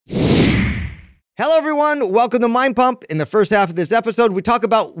Hello, everyone. Welcome to Mind Pump. In the first half of this episode, we talk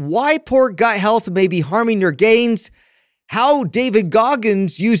about why poor gut health may be harming your gains, how David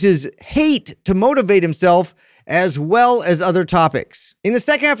Goggins uses hate to motivate himself, as well as other topics. In the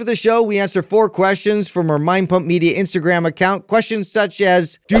second half of the show, we answer 4 questions from our Mind Pump Media Instagram account. Questions such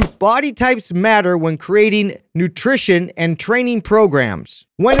as, do body types matter when creating nutrition and training programs?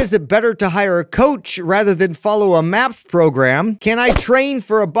 When is it better to hire a coach rather than follow a MAPS program? Can I train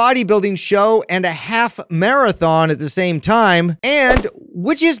for a bodybuilding show and a half marathon at the same time? And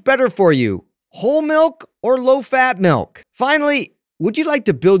which is better for you, whole milk or low-fat milk? Finally, would you like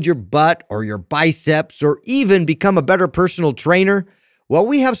to build your butt or your biceps or even become a better personal trainer? Well,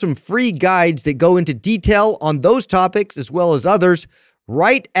 we have some free guides that go into detail on those topics as well as others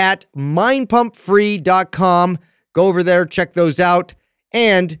right at mindpumpfree.com. Go over there, check those out,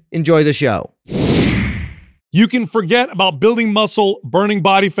 and enjoy the show. You can forget about building muscle, burning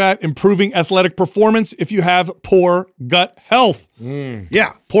body fat, improving athletic performance if you have poor gut health.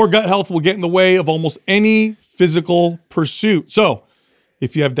 Yeah, poor gut health will get in the way of almost any physical pursuit. So,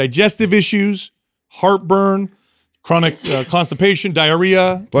 if you have digestive issues, heartburn, chronic constipation,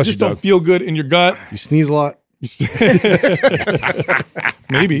 diarrhea, just don't feel good in your gut. You sneeze a lot.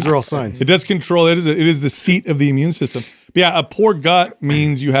 Maybe. These are all signs. It does control, it is the seat of the immune system. But yeah, a poor gut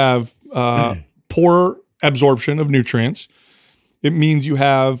means you have poor absorption of nutrients. It means you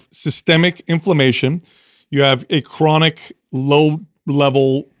have systemic inflammation. You have a chronic low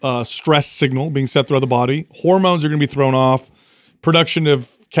level stress signal being set throughout the body. Hormones are going to be thrown off. Production of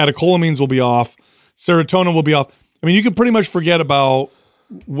catecholamines will be off. Serotonin will be off. I mean, you can pretty much forget about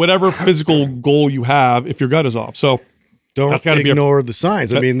whatever physical goal you have if your gut is off. So don't ignore the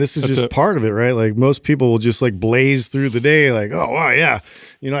signs. I mean, this is just part of it, right? Like most people will just like blaze through the day like, oh, wow, yeah.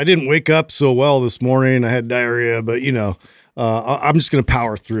 You know, I didn't wake up so well this morning. I had diarrhea, but you know, I'm just going to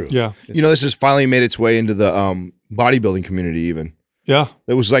power through. Yeah. You know, this has finally made its way into the bodybuilding community even. Yeah.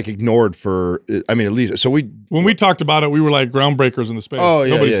 It was like ignored for, I mean, at least, so when we talked about it, we were like groundbreakers in the space. Oh,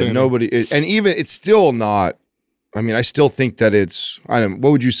 yeah, and even, it's still not, I mean, I still think that it's, I don't know,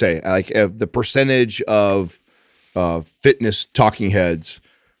 what would you say? Like the percentage of fitness talking heads,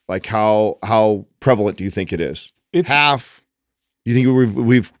 like how prevalent do you think it is? It's half. You think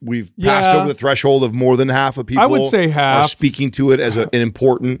we've passed over the threshold of more than half of people? I would say half are speaking to it as an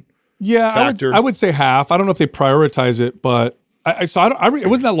important factor. I would say half. I don't know if they prioritize it, but it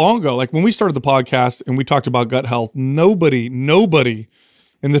wasn't that long ago. Like when we started the podcast and we talked about gut health, nobody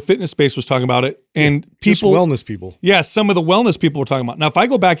in the fitness space was talking about it. And people, just wellness people. Yeah, some of the wellness people were talking about it. Now, if I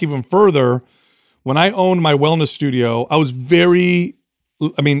go back even further, when I owned my wellness studio, I was very,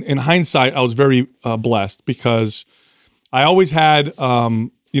 I mean, in hindsight, I was very blessed because I always had,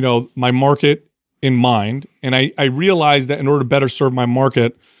 you know, my market in mind. And I realized that in order to better serve my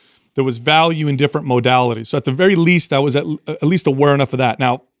market, there was value in different modalities. So at the very least, I was at least aware enough of that.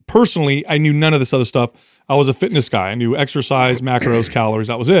 Now, personally, I knew none of this other stuff. I was a fitness guy. I knew exercise, macros, calories,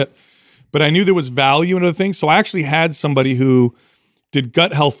 that was it. But I knew there was value in other things. So I actually had somebody who did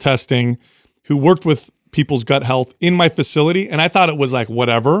gut health testing, who worked with people's gut health in my facility. And I thought it was like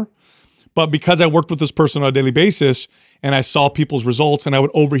whatever. But because I worked with this person on a daily basis and I saw people's results and I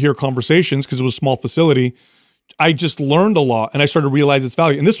would overhear conversations because it was a small facility, I just learned a lot and I started to realize its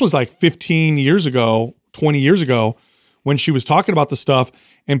value. And this was like 15 years ago, 20 years ago when she was talking about the stuff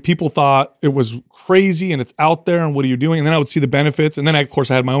and people thought it was crazy and it's out there and what are you doing? And then I would see the benefits. And then of course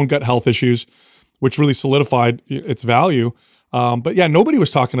I had my own gut health issues, which really solidified its value. But yeah, nobody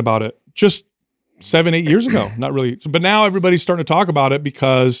was talking about it just 7, 8 years ago. Not really. But now everybody's starting to talk about it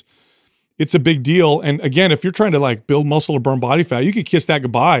because it's a big deal. And again, if you're trying to like build muscle or burn body fat, you could kiss that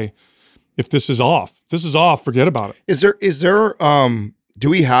goodbye. If this is off, forget about it. Is there, do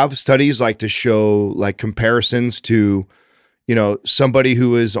we have studies like to show like comparisons to, you know, somebody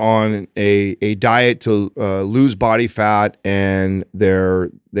who is on a diet to lose body fat and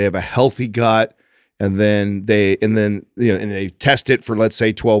they have a healthy gut and then they test it for, let's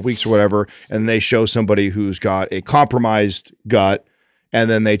say 12 weeks or whatever. And they show somebody who's got a compromised gut and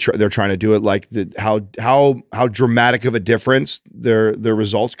then they're trying to do it like how dramatic of a difference their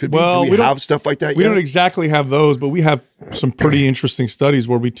results could be. Well, do we have stuff like that? We don't exactly have those, but we have some pretty interesting studies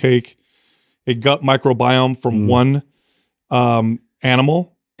where we take a gut microbiome from one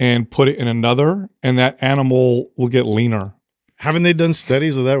animal and put it in another, and that animal will get leaner. Haven't they done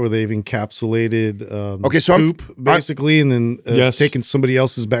studies of that where they've encapsulated so poop basically and then taken somebody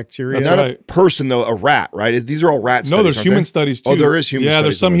else's bacteria? That's not a person though, a rat, right? These are all rat studies. No, there's human studies too. Oh, there is human studies. Yeah,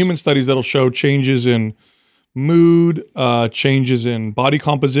 there's some human studies that'll show changes in mood, changes in body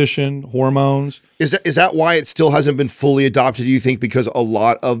composition, hormones. Is that why it still hasn't been fully adopted, do you think? Because a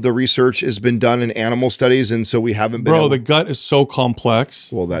lot of the research has been done in animal studies, and so we haven't been the gut is so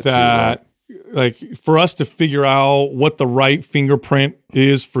complex well, that too, right? like for us to figure out what the right fingerprint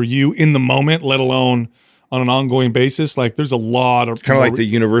is for you in the moment, let alone on an ongoing basis, like there's a lot of kind of like the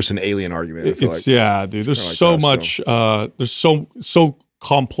universe and alien argument. I feel like. Yeah, dude. There's so much. There's so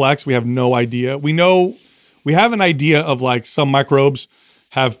complex. We have no idea. We have an idea of like some microbes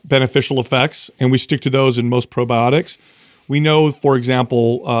have beneficial effects, and we stick to those in most probiotics. We know, for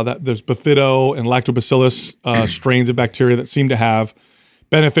example, that there's Bifido and Lactobacillus strains of bacteria that seem to have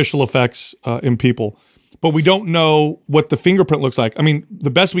beneficial effects in people. But we don't know what the fingerprint looks like. I mean,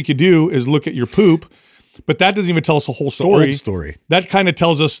 the best we could do is look at your poop, but that doesn't even tell us the whole story. Old story. That kind of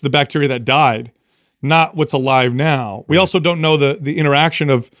tells us the bacteria that died, not what's alive now. We also don't know the interaction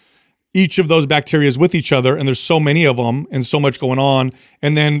of each of those bacteria with each other, and there's so many of them and so much going on,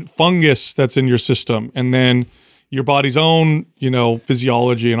 and then fungus that's in your system, and then your body's own,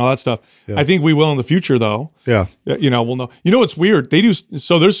 physiology and all that stuff. Yeah. I think we will in the future, though. Yeah. We'll know. You know what's weird?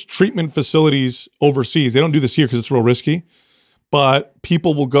 So there's treatment facilities overseas. They don't do this here because it's real risky. But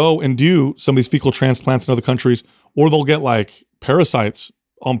people will go and do some of these fecal transplants in other countries, or they'll get like parasites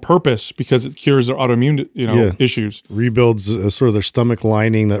on purpose because it cures their autoimmune, issues. Rebuilds sort of their stomach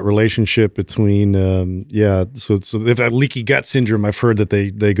lining, that relationship between, So if that leaky gut syndrome, I've heard that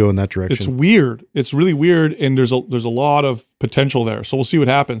they go in that direction. It's weird. It's really weird, and there's a lot of potential there. So we'll see what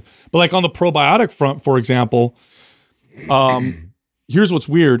happens. But like on the probiotic front, for example, here's what's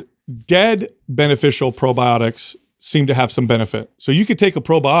weird: dead beneficial probiotics seem to have some benefit. So you could take a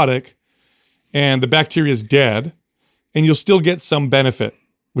probiotic and the bacteria is dead and you'll still get some benefit,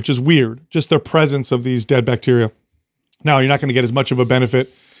 which is weird, just the presence of these dead bacteria. Now, you're not going to get as much of a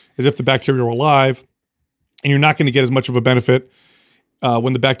benefit as if the bacteria were alive, and you're not going to get as much of a benefit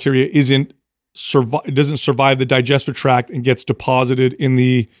when the bacteria doesn't survive the digestive tract and gets deposited in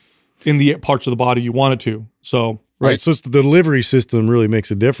the parts of the body you want it to. So right. So it's the delivery system really makes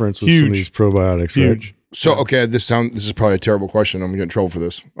a difference with some of these probiotics. Huge. Right? So, okay, this is probably a terrible question. I'm going to get in trouble for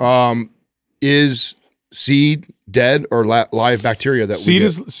this. Is seed dead or live bacteria that seed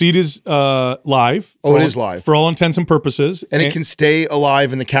is live? Oh, it is live for all intents and purposes, and it can stay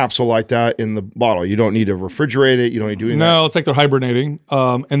alive in the capsule like that in the bottle. You don't need to refrigerate it. You don't need to do anything. No, it's like they're hibernating.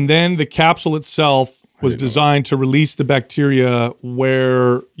 And then the capsule itself was designed to release the bacteria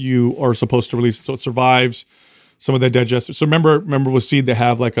where you are supposed to release it, so it survives some of that digestive. So remember with seed, they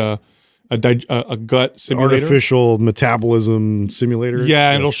have like a gut simulator. Artificial metabolism simulator.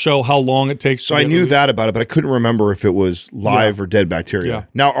 Yeah, and it'll show how long it takes. So I knew that about it, but I couldn't remember if it was live or dead bacteria. Yeah.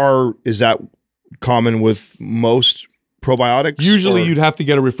 Now, is that common with most probiotics? Usually you'd have to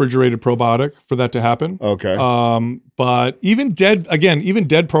get a refrigerated probiotic for that to happen. Okay. But even dead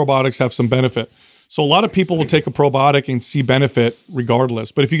probiotics have some benefit. So a lot of people will take a probiotic and see benefit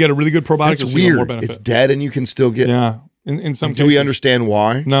regardless. But if you get a really good probiotic, you'll see more benefit. It's dead and you can still get... Yeah. In some cases. Do we understand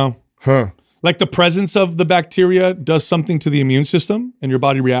why? No. Huh. Like the presence of the bacteria does something to the immune system and your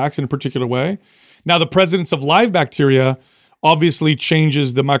body reacts in a particular way. Now, the presence of live bacteria obviously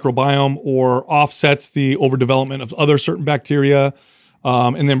changes the microbiome or offsets the overdevelopment of other certain bacteria.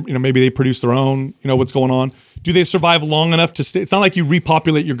 And then, maybe they produce their own, what's going on. Do they survive long enough to stay? It's not like you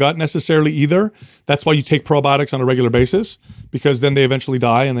repopulate your gut necessarily either. That's why you take probiotics on a regular basis, because then they eventually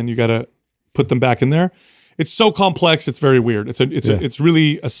die and then you got to put them back in there. It's so complex. It's very weird. It's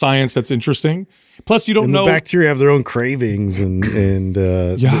really a science that's interesting. Plus, you don't know. The bacteria have their own cravings, and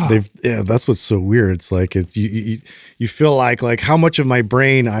that's what's so weird. It's like you feel like how much of my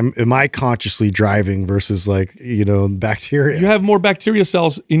brain am I consciously driving versus bacteria. You have more bacteria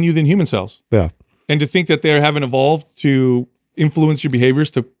cells in you than human cells. Yeah, and to think that they haven't evolved to influence your behaviors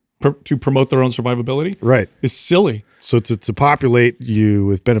to promote their own survivability, right, is silly. So to populate you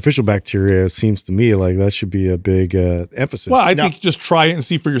with beneficial bacteria seems to me like that should be a big emphasis. Well, I think just try it and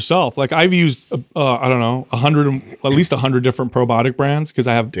see for yourself. Like I've used, I don't know, at least 100 different probiotic brands because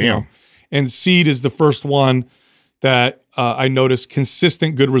I have. Damn. And Seed is the first one that I notice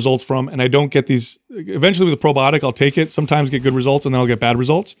consistent good results from, and I don't get these. Eventually, with a probiotic, I'll take it. Sometimes get good results, and then I'll get bad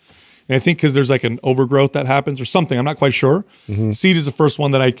results. And I think because there's like an overgrowth that happens or something, I'm not quite sure. Mm-hmm. Seed is the first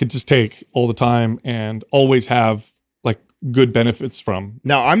one that I could just take all the time and always have like good benefits from.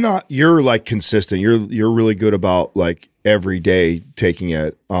 Now you're like consistent. You're really good about like every day taking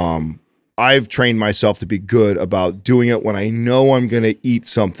it. I've trained myself to be good about doing it when I know I'm going to eat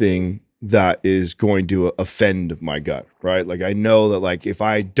something that is going to offend my gut, right? Like I know that like if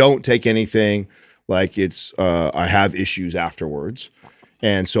I don't take anything, like it's I have issues afterwards.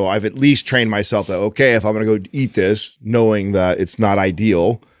 And so I've at least trained myself that, okay, if I'm going to go eat this, knowing that it's not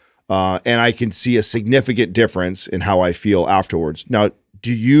ideal, and I can see a significant difference in how I feel afterwards. Now,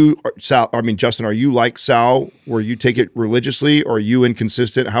 do you, Sal, I mean, Justin, are you like Sal, where you take it religiously, or are you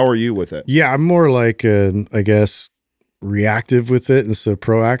inconsistent? How are you with it? Yeah, I'm more like, I guess, reactive with it instead of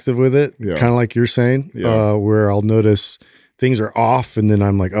proactive with it. Yeah. Kind of like you're saying, where I'll notice things are off, and then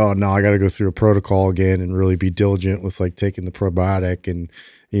I'm like, oh no, I got to go through a protocol again and really be diligent with like taking the probiotic and,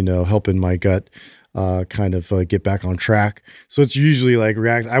 you know, helping my gut kind of get back on track. So it's usually like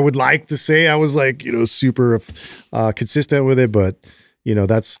react. I would like to say I was like, you know, super consistent with it, but you know,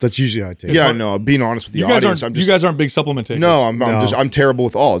 that's usually how I take it. Yeah, no, being honest with the audience, you guys aren't big supplement takers. No, I'm terrible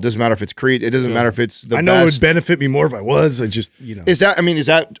with all. It doesn't matter if it's Crete. It doesn't matter if it's the I know best. it would benefit me more if I was. I just, you know. Is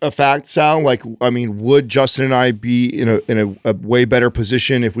that a fact, Sal? Like, I mean, would Justin and I be in a way better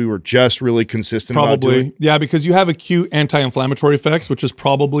position if we were just really consistent about doing it? Yeah, because you have acute anti-inflammatory effects, which is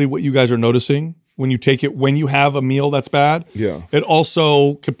probably what you guys are noticing when you take it when you have a meal that's bad. Yeah. It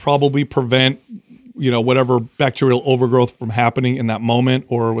also could probably prevent, you know, whatever bacterial overgrowth from happening in that moment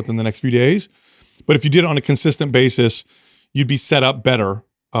or within the next few days. But if you did it on a consistent basis, you'd be set up better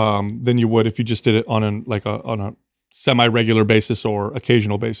than you would if you just did it on a semi-regular basis or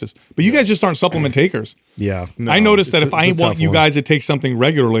occasional basis. But you guys just aren't supplement takers. Yeah. No, I noticed that if I want you guys to take something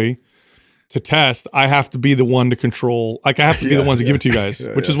regularly to test, I have to be the one to control. Like I have to be the ones to give it to you guys,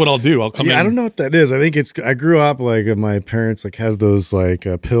 which is what I'll do. I'll come in. I don't know what that is. I think it's, I grew up like my parents like has those like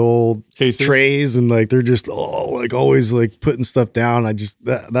pill cases, trays, and like they're just like always like putting stuff down. I just,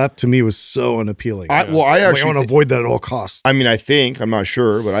 that to me was so unappealing. I actually want to avoid that at all costs. I mean, I'm not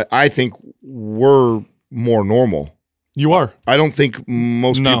sure, but I think we're more normal. You are. I don't think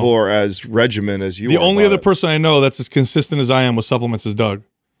most people are as regimented as you are. The only other person I know that's as consistent as I am with supplements is Doug.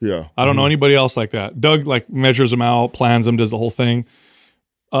 Yeah. I don't know anybody else like that. Doug like measures them out, plans them, does the whole thing.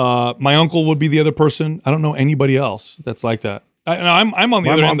 My uncle would be the other person. I don't know anybody else that's like that. I'm on the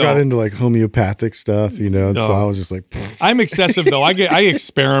other end. My mom got into like homeopathic stuff, you know, and so I was just like, I'm excessive though. I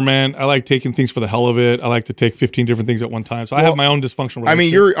experiment. I like taking things for the hell of it. I like to take 15 different things at one time. So I have my own dysfunctional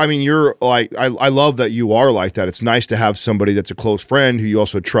relationship. I mean, you're like, I love that you are like that. It's nice to have somebody that's a close friend who you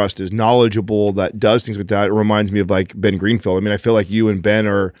also trust is knowledgeable, that does things with that. It reminds me of like Ben Greenfield. I mean, I feel like you and Ben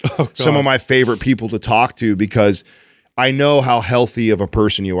are some of my favorite people to talk to because I know how healthy of a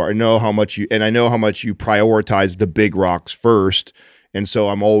person you are. I know how much you prioritize the big rocks first. And so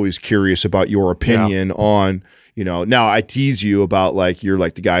I'm always curious about your opinion on, you know, now I tease you about like, you're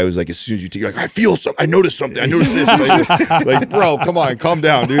like the guy who's like, as soon as you take, like, I feel something, I notice something, I notice this. Like, bro, come on, calm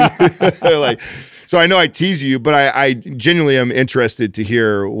down, dude. Like, so I know I tease you, but I genuinely am interested to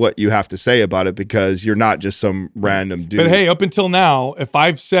hear what you have to say about it because you're not just some random dude. But hey, up until now, if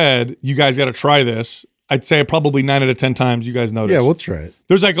I've said, you guys got to try this, I'd say probably 9 out of 10 times you guys notice. Yeah, we'll try it.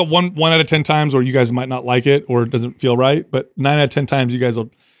 There's like a one out of 10 times where you guys might not like it or it doesn't feel right, but 9 out of 10 times you guys will.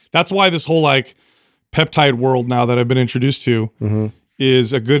 That's why this whole like peptide world now that I've been introduced to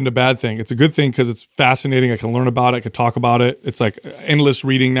is a good and a bad thing. It's a good thing because it's fascinating. I can learn about it. I can talk about it. It's like endless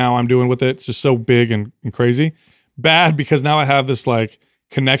reading now I'm doing with it. It's just so big and crazy. Bad because now I have this like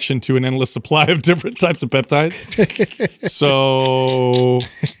connection to an endless supply of different types of peptides. So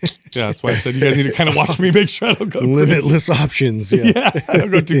yeah, that's why I said you guys need to kind of watch me, make sure I don't go limitless options. Yeah, I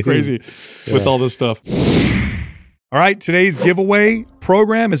don't go too crazy with all this stuff. All right, today's giveaway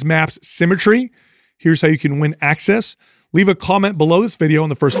program is MAPS Symmetry. Here's how you can win access. Leave a comment below this video in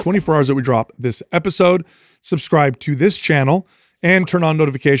the first 24 hours that we drop this episode. Subscribe to this channel and turn on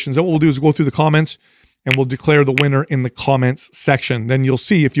notifications. And what we'll do is go through the comments and we'll declare the winner in the comments section. Then you'll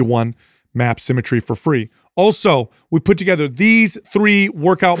see if you won MAPS Symmetry for free. Also, we put together these 3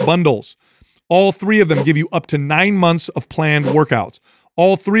 workout bundles. All 3 of them give you up to 9 months of planned workouts.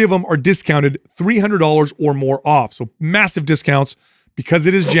 All 3 of them are discounted $300 or more off. So massive discounts because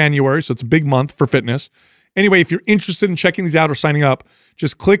it is January, so it's a big month for fitness. Anyway, if you're interested in checking these out or signing up,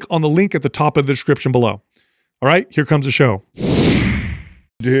 just click on the link at the top of the description below. All right, here comes the show.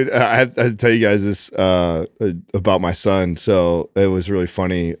 Dude, I have to tell you guys this about my son. So it was really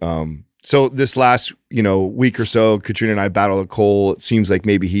funny. So this last, week or so, Katrina and I battled a cold. It seems like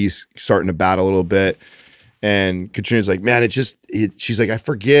maybe he's starting to battle a little bit. And Katrina's like, man, she's like, I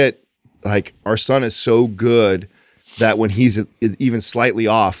forget, like our son is so good that when he's even slightly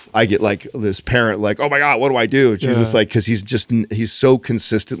off, I get like this parent like, oh my God, what do I do? She's just like, cause he's so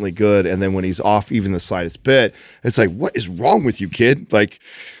consistently good. And then when he's off even the slightest bit, it's like, what is wrong with you, kid? Like,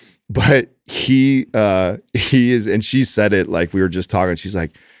 but he is, and she said it like we were just talking. She's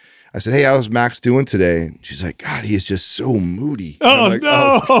like, I said, hey, how's Max doing today? And she's like, God, he is just so moody. Oh, like,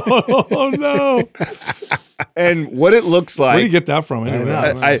 no. Oh, no. And what it looks like. Where do you get that from?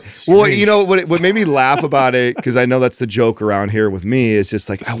 Anyway? Well, you know what made me laugh about it, because I know that's the joke around here with me, is just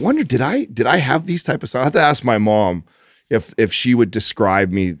like, I wonder, did I have these type of signs? I have to ask my mom if she would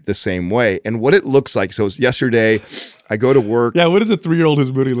describe me the same way. And what it looks like. So it's yesterday, I go to work. Yeah, what does a 3-year-old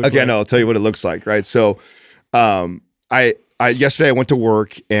who's moody look like? Okay, no, I'll tell you what it looks like, right? So yesterday I went to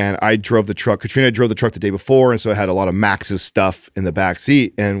work and I drove the truck. Katrina drove the truck the day before, and so I had a lot of Max's stuff in the back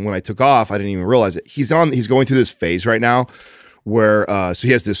seat. And when I took off, I didn't even realize it. He's going through this phase right now where so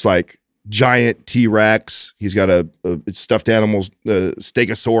he has this like giant T-Rex. He's got a stuffed animals,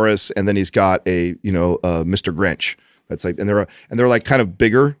 Stegosaurus, and then he's got a Mr. Grinch. That's like, and they're like kind of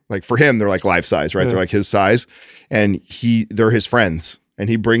bigger. Like for him, they're like life size, right? Yeah. They're like his size, and they're his friends. And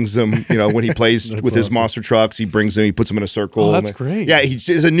he brings them, when he plays with his monster trucks, he brings them, he puts them in a circle. Oh, that's great. Yeah,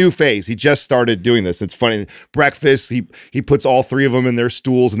 it's a new phase. He just started doing this. It's funny. Breakfast, he puts all 3 of them in their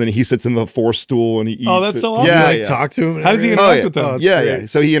stools, and then he sits in the 4th stool and he eats. Oh, that's so awesome. Yeah, talk to him. How does he interact with them? Oh, yeah.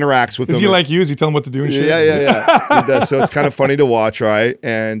 So he interacts with them. Does he like you? Does he tell him what to do and shit? Yeah. He does. So it's kind of funny to watch, right?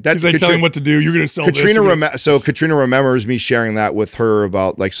 And that's he's like, tell him what to do. You're going to sell this. So Katrina remembers me sharing that with her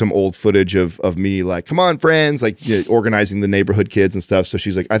about like some old footage of me like, come on, friends, like organizing the neighborhood kids and stuff. So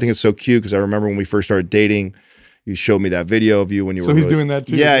she's like, I think it's so cute, because I remember when we first started dating, you showed me that video of you when you were. So he's doing that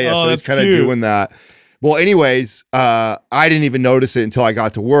too. Yeah. Oh, so he's kind of doing that. Well, anyways, I didn't even notice it until I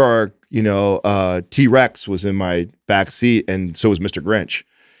got to work. T-Rex was in my back seat, and so was Mr. Grinch,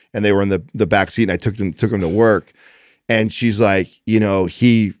 and they were in the back seat, and I took him to work, and she's like,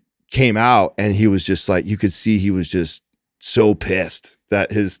 he came out, and he was just like, you could see he was just so pissed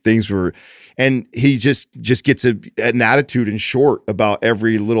that his things were. And he just gets an attitude in short about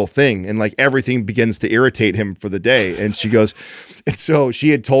every little thing. And like everything begins to irritate him for the day. And she goes, and so she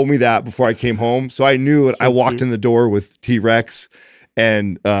had told me that before I came home. So I knew it. I walked in the door with T-Rex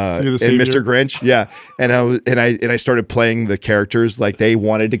and Mr. Grinch. Yeah. And I started playing the characters like they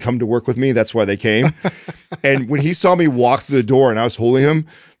wanted to come to work with me. That's why they came. And when he saw me walk through the door and I was holding him,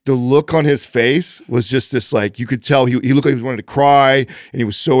 the look on his face was just this, like, you could tell he looked like he wanted to cry, and he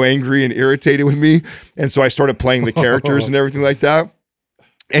was so angry and irritated with me. And so I started playing the characters and everything like that.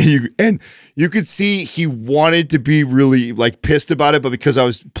 And you could see he wanted to be really like pissed about it, but because I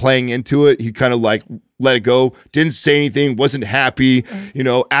was playing into it, he kind of like let it go, didn't say anything, wasn't happy,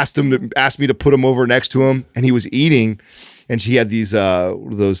 asked me to put him over next to him, and he was eating. And she had these I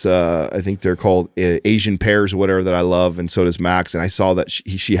think they're called Asian pears or whatever that I love, and so does Max. And I saw that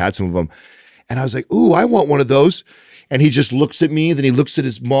she had some of them, and I was like, "Ooh, I want one of those." And he just looks at me, then he looks at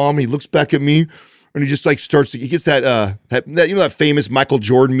his mom, and he looks back at me, and he just like he gets that famous Michael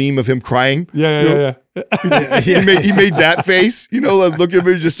Jordan meme of him crying. Yeah. He made that face, look at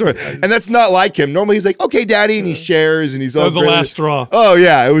me, just sort of, and that's not like him. Normally he's like, "Okay, daddy," and he shares, and he's all. That was the last straw. Oh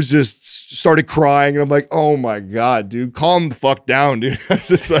yeah, it was just started crying, and I'm like, "Oh my god, dude, calm the fuck down, dude." I was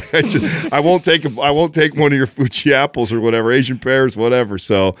just like, I won't take one of your Fuji apples or whatever, Asian pears, whatever.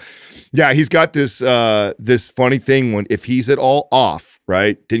 So, yeah, he's got this this funny thing when if he's at all off,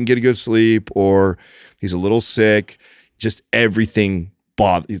 right, didn't get a good sleep, or he's a little sick, just everything.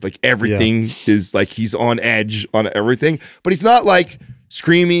 He's like everything is like he's on edge on everything, but he's not like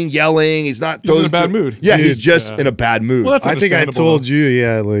screaming, yelling. He's not. He's in a bad mood. Yeah, he's just in a bad mood. Well, that's I think I told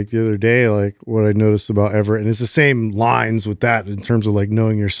you, like the other day, like what I noticed about Everett, and it's the same lines with that in terms of like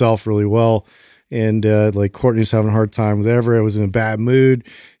knowing yourself really well. And like Courtney's having a hard time with Everett. I was in a bad mood.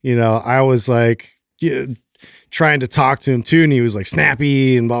 I was like, trying to talk to him too, and he was like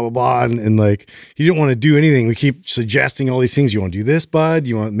snappy and blah blah blah, and like he didn't want to do anything. We keep suggesting all these things. You want to do this, bud?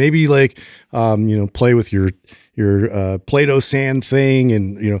 You want maybe like play with your Play-Doh sand thing,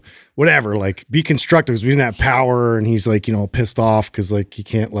 and whatever, like be constructive, because we didn't have power. And he's like pissed off because like he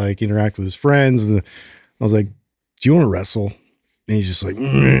can't like interact with his friends. And I was like, do you want to wrestle? And he's just like,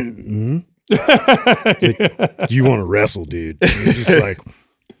 like, do you want to wrestle, dude? And he's just like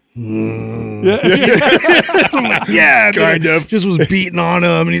yeah, kind of. Just was beating on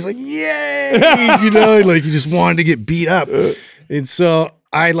him, and he's like, yay, like he just wanted to get beat up. And so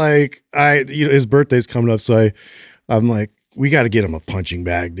his birthday's coming up, so I'm like, we got to get him a punching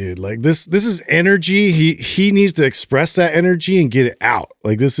bag, dude. Like this is energy. He needs to express that energy and get it out.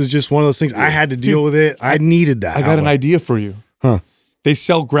 Like this is just one of those things. I had to deal with it. I needed that. I got an idea for you. Huh? They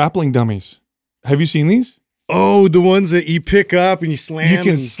sell grappling dummies. Have you seen these? Oh, the ones that you pick up and you slam. You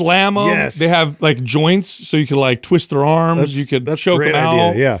can slam them. Yes. They have like joints, so you can like twist their arms. You could choke them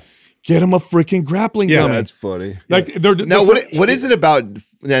out. Yeah. Get him a freaking grappling dummy. That's funny. Like now, what is it about?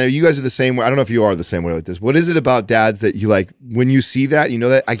 Now, you guys are the same way. I don't know if you are the same way like this. What is it about dads that you like when you see that? You know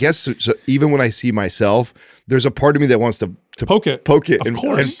that I guess so even when I see myself, there's a part of me that wants to poke it and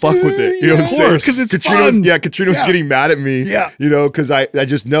fuck with it. You know what I'm saying? Because it's fun. Katrina's getting mad at me. Yeah, you know, because I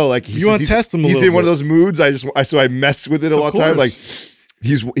just know like you want to test him. He's in one of those moods. So I mess with it a lot of time. Like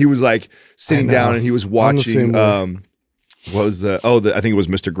he was like sitting down and he was watching. What was I think it was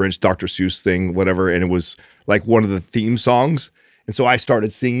Mr. Grinch, Dr. Seuss thing, whatever, and it was like one of the theme songs. And so I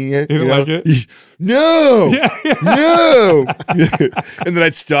started singing it. You didn't like it? No, no. And then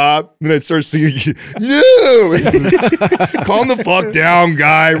I'd stop. And then I'd start singing. No, calm the fuck down,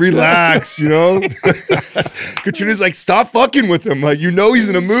 guy. Relax. You know. Katrina's like, stop fucking with him. Like, you know, he's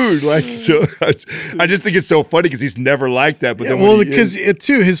in a mood. Like, so I just think it's so funny because he's never like that. But then, well, because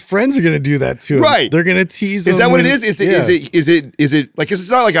too, his friends are gonna do that too. Right? They're gonna tease him. Is that what it is? Is it like?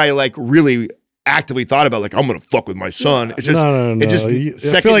 It's not like I like really actively thought about like I'm gonna fuck with my son. It's just it's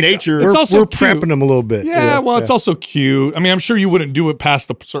just second nature. We're prepping him a little bit. Yeah, well, it's also cute. I mean, I'm sure you wouldn't do it past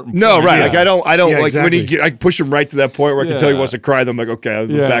the certain point. No, right. Like I don't like exactly. When I push him right to that point where I can tell he wants to cry. Then I'm like, okay, I'll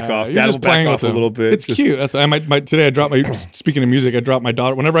back off. Dad will back off a little bit. It's cute. That's today I dropped my speaking of music, I dropped my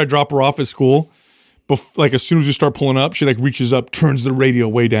daughter. Whenever I drop her off at school, like as soon as you start pulling up, she like reaches up, turns the radio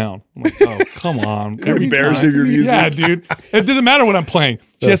way down. I'm like, oh, come on. You're embarrassed of your music. Yeah, dude. It doesn't matter what I'm playing.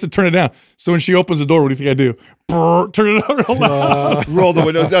 She has to turn it down. So when she opens the door, what do you think I do? Brr, turn it up real loud. Roll the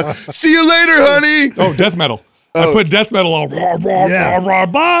windows down. See you later, honey. Oh, death metal. I put death metal on.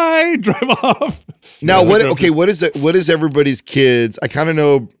 Bye. Drive off. Now, what is everybody's kids? I kind of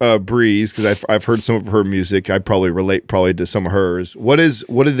know Breeze because I've heard some of her music. I probably relate to some of hers. What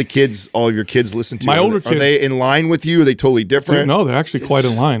do the kids? All your kids listen to? My older kids, are they in line with you? Are they totally different? No, they're actually quite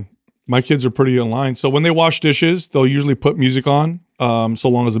in line. My kids are pretty in line. So when they wash dishes, they'll usually put music on, so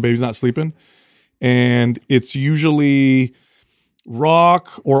long as the baby's not sleeping, and it's usually rock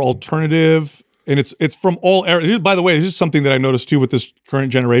or alternative. And it's from all eras. By the way, this is something that I noticed too with this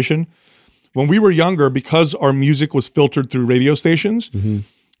current generation. When we were younger, because our music was filtered through radio stations,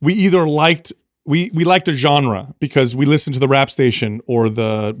 we either liked we liked a genre because we listened to the rap station or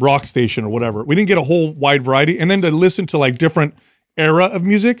the rock station or whatever. We didn't get a whole wide variety. And then to listen to like different era of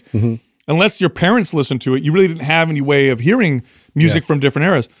music, unless your parents listened to it, you really didn't have any way of hearing music from different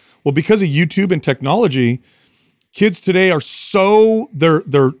eras. Well, because of YouTube and technology, kids today are so their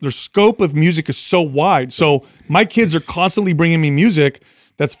scope of music is so wide. So my kids are constantly bringing me music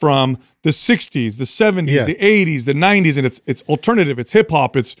that's from the 60s, the 70s, the 80s, the 90s, and it's alternative, it's hip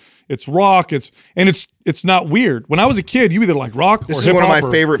hop, it's rock, it's not weird. When I was a kid, you either like rock or hip hop. This is one of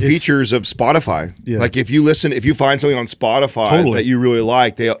my favorite features of Spotify. Like if you find something on Spotify that you really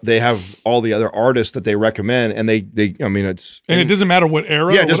like, they have all the other artists that they recommend, and it doesn't matter what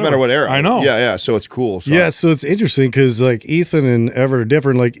era. Yeah, it doesn't matter what era. I know. Yeah. So it's cool. So it's interesting because like Ethan and Ever are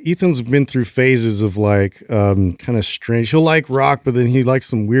different. Like Ethan's been through phases of like kind of strange. He'll like rock, but then he likes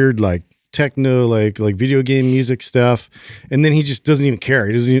some weird like techno, like video game music stuff, and then he just doesn't even care.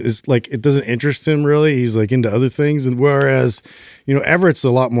 He doesn't. It's like it doesn't interest him really. He's like into other things, and whereas Everett's a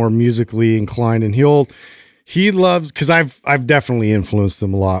lot more musically inclined, and he loves, because I've definitely influenced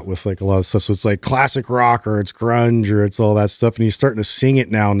him a lot with like a lot of stuff. So it's like classic rock or it's grunge or it's all that stuff, and he's starting to sing it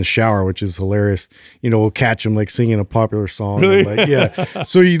now in the shower, which is hilarious. We'll catch him like singing a popular song. Really? And, like,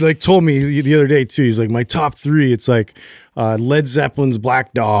 so he like told me the other day too. He's like, my top 3. It's like Led Zeppelin's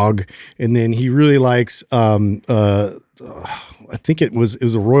Black Dog, and then he really likes I think it was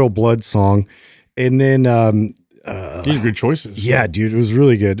a Royal Blood song, and then these are good choices. Yeah, dude, it was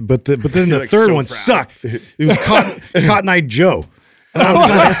really good. But then the like third one sucked. It was Cotton Eye Joe. And I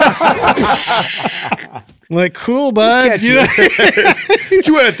was like, cool, bud. 2 out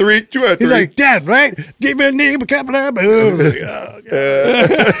of 3. 2 out of 3. He's like, Dad, right? Give me a name, a couple of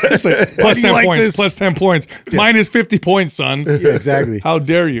plus 10 points. Plus 10 points. Minus 50 points, son. Yeah, exactly. How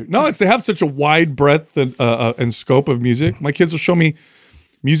dare you? No, they have such a wide breadth and scope of music. My kids will show me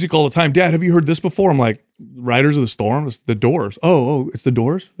music all the time. Dad, have you heard this before? I'm like, Riders of the Storm? It's the Doors. Oh, it's the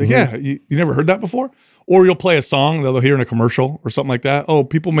Doors? Like, yeah, you never heard that before? Or you'll play a song that they'll hear in a commercial or something like that. Oh,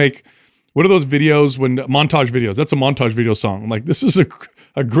 people make, what are those videos montage videos? That's a montage video song. I'm like, this is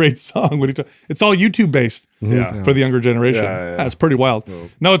a great song. What are you talking? It's all YouTube based for the younger generation. Yeah, it's pretty wild.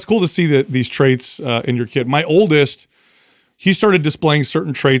 No, it's cool to see these traits in your kid. My oldest, he started displaying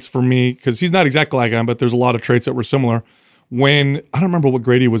certain traits for me because he's not exactly like I am, but there's a lot of traits that were similar. When, I don't remember what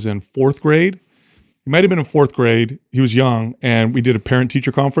grade he was in, 4th grade. He might have been in 4th grade. He was young, and we did a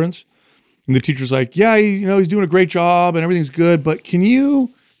parent-teacher conference. And the teacher's like, yeah, he's doing a great job, and everything's good, but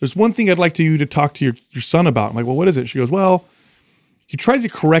there's one thing I'd like you to talk to your son about. I'm like, well, what is it? She goes, well, he tries to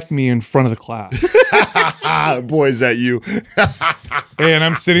correct me in front of the class. Boy, is that you. And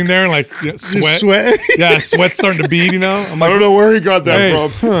I'm sitting there and like sweat. Yeah, sweat's starting to bead, you know? I'm like, I don't know where he got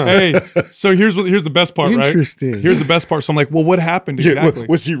that from. Hey, so here's the best part, right? Interesting. Here's the best part. So I'm like, well, what happened exactly?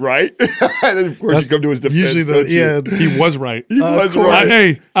 Was he right? And then of course you come to his defense. Usually he was right. He was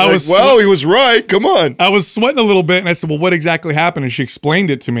right. He was right. Come on. I was sweating a little bit and I said, well, what exactly happened? And she explained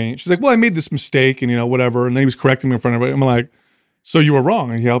it to me. She's like, well, I made this mistake and, you know, whatever. And then he was correcting me in front of everybody. I'm like, so you were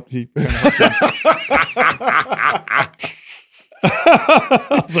wrong. And he kind of helped me.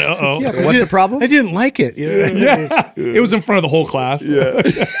 I was like, uh-oh. Yeah, so what's the problem? I didn't like it. Yeah. It was in front of the whole class. Yeah.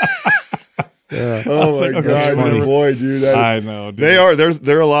 Oh my like, okay, God, funny. Boy, dude. I know, dude. They are.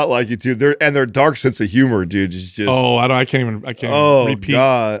 They're a lot like you too. Their dark sense of humor, dude. Is just. Oh, I can't even repeat. Oh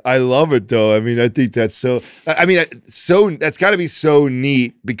God, I love it though. I mean, I think that's so. I mean, that's got to be so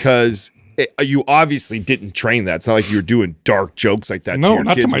neat because you obviously didn't train that. It's not like you were doing dark jokes like that. No, to your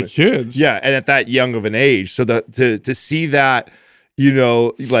not kids. to my kids. Yeah, and at that young of an age, so to see that. You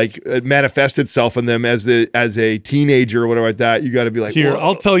know, like manifest itself in them as a teenager or whatever like that. You got to be like, here. whoa.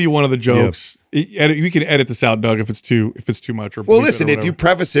 I'll tell you one of the jokes. We can edit this out, Doug, if it's too much. Or well, listen, if you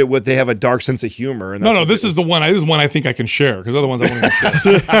preface it with they have a dark sense of humor. And no, this is the one. This is one I think I can share because other ones I won't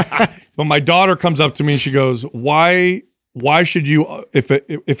even share. But my daughter comes up to me and she goes, "Why should you?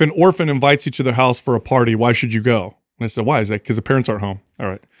 If an orphan invites you to their house for a party, why should you go?" And I said, "Why?" Is that because the parents aren't home? All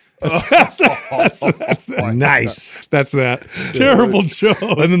right. That's that. Nice. That's that. Terrible joke.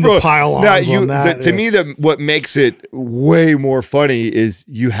 And then the pile-ons on that. To me, what makes it way more funny is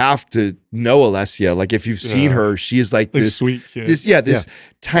you have to know Alessia. Like if you've seen her, she is like this sweet kid. This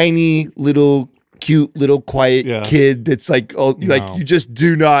tiny little cute little quiet kid that's like like you just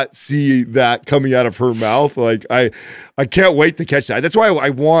do not see that coming out of her mouth. Like I can't wait to catch that. That's why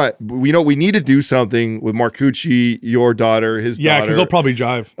we need to do something with Marcucci, your daughter, his daughter. Yeah, because they'll probably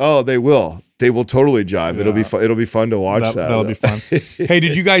jive. Oh, they will. They will totally jive. Yeah. It'll be fun to watch that. That'll be fun. Hey,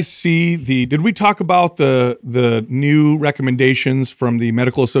 did you guys see did we talk about the new recommendations from the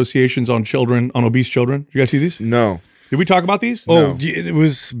medical associations on obese children? Did you guys see these? No. Did we talk about these? Oh, it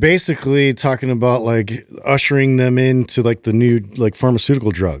was basically talking about like ushering them into like the new like pharmaceutical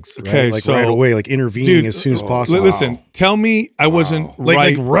drugs. Okay, right? Like so, right away, like intervening as soon as possible. Listen, tell me I wasn't Like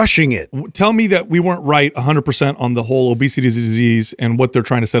right. rushing it. Tell me that we weren't right 100% on the whole obesity disease and what they're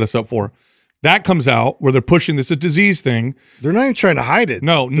trying to set us up for. That comes out where they're pushing this a disease thing. They're not even trying to hide it.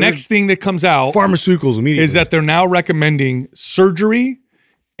 No, next thing that comes out pharmaceuticals immediately is that they're now recommending surgery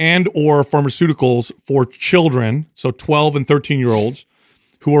and or pharmaceuticals for children, so 12 and 13-year-olds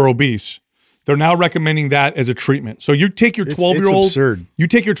who are obese. They're now recommending that as a treatment. So you take your 12-year-old, absurd. You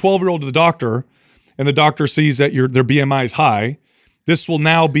take your 12-year-old to the doctor, and the doctor sees that their BMI is high. This will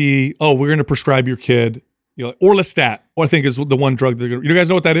now be, we're going to prescribe your kid, Orlistat, I think is the one drug. You guys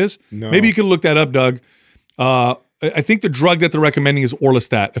know what that is? No. Maybe you can look that up, Doug. I think the drug that they're recommending is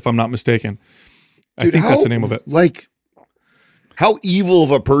Orlistat, if I'm not mistaken. I think that's the name of it. Like, how evil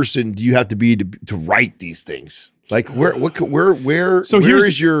of a person do you have to be to write these things? Like where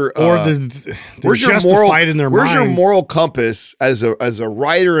is your where's your moral compass as a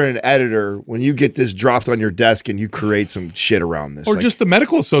writer and an editor when you get this dropped on your desk and you create some shit around this? Or just the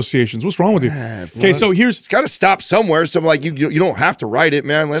medical associations. What's wrong with you? Okay, so it's got to stop somewhere. So like you don't have to write it,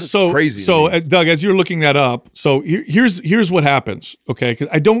 man. That's crazy. So Doug, as you're looking that up, so here's what happens. Okay, because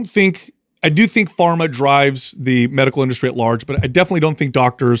I do think pharma drives the medical industry at large, but I definitely don't think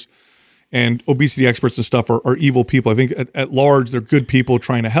doctors and obesity experts and stuff are evil people. I think at large, they're good people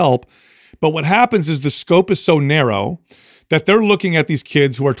trying to help. But what happens is the scope is so narrow that they're looking at these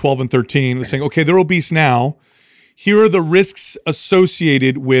kids who are 12 and 13 and saying, okay, they're obese now. Here are the risks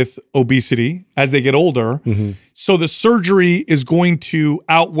associated with obesity as they get older. Mm-hmm. So the surgery is going to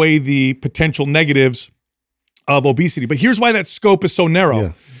outweigh the potential negatives of obesity. But here's why that scope is so narrow.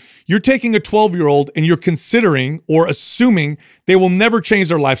 Yeah. You're taking a 12-year-old and you're considering or assuming they will never change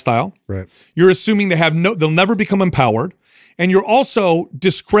their lifestyle. Right. You're assuming they'll never become empowered. And you're also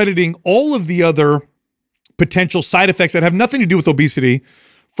discrediting all of the other potential side effects that have nothing to do with obesity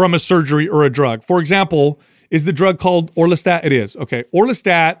from a surgery or a drug. For example, is the drug called Orlistat? It is. Okay.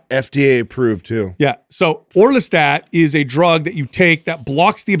 Orlistat. FDA approved too. Yeah. So Orlistat is a drug that you take that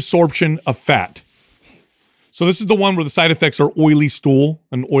blocks the absorption of fat. So this is the one where the side effects are oily stool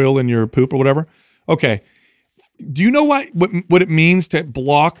and oil in your poop or whatever. Okay. Do you know what it means to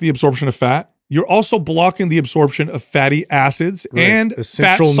block the absorption of fat? You're also blocking the absorption of fatty acids and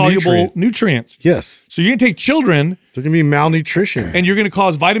fat-soluble nutrients. Yes. So you're going to take children. They're going to be malnutrition. And you're going to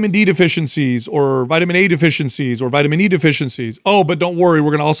cause vitamin D deficiencies or vitamin A deficiencies or vitamin E deficiencies. Oh, but don't worry.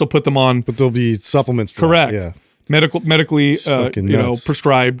 We're going to also put them on. But there'll be supplements for correct. that. Yeah. medically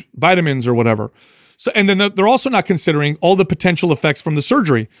prescribed vitamins or whatever. So, and then they're also not considering all the potential effects from the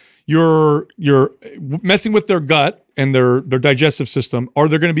surgery. You're messing with their gut and their digestive system. Are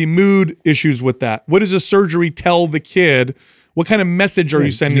there going to be mood issues with that? What does a surgery tell the kid? What kind of message are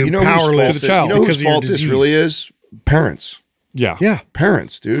you sending to the child? You know whose fault this really is? Parents. Yeah.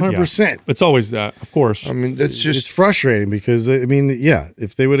 Parents, dude. 100%. It's always that, of course. I mean, it's frustrating because, I mean,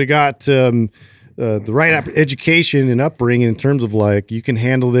 if they would have got the right education and upbringing in terms of like, you can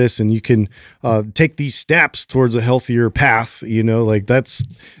handle this and you can take these steps towards a healthier path, like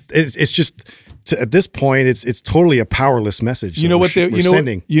it's just, at this point, it's totally a powerless message. You know what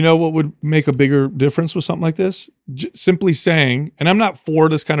what would make a bigger difference with something like this? Simply saying, and I'm not for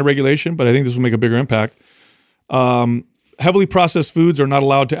this kind of regulation, but I think this will make a bigger impact. Heavily processed foods are not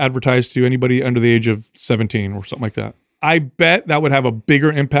allowed to advertise to anybody under the age of 17 or something like that. I bet that would have a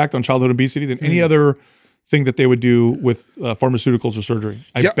bigger impact on childhood obesity than any other thing that they would do with pharmaceuticals or surgery.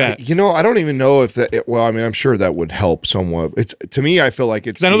 I bet. I don't even know if that. Well, I mean, I'm sure that would help somewhat. To me, I feel like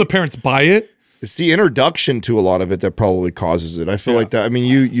it's. I know the parents buy it. It's the introduction to a lot of it that probably causes it. I feel like that. I mean,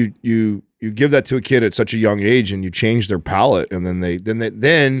 you give that to a kid at such a young age, and you change their palate, and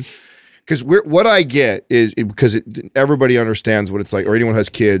then. Because what I get is because everybody understands what it's like, or anyone who has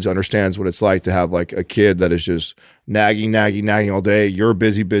kids understands what it's like to have like a kid that is just nagging all day. You're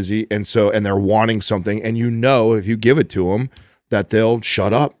busy, and they're wanting something, and if you give it to them, that they'll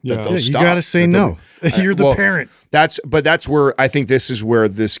shut up. That they'll stop. You got to say no. You're the parent. That's where I think this is where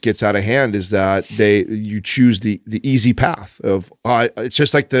this gets out of hand, is that you choose the easy path of it's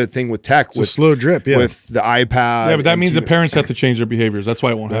just like the thing with tech, with slow drip, with the iPad. Yeah, but that means the parents have to change their behaviors. That's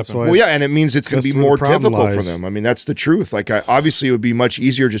why it won't happen. Well, yeah, and it means it's going to be more difficult for them. I mean, that's the truth. Like, obviously, it would be much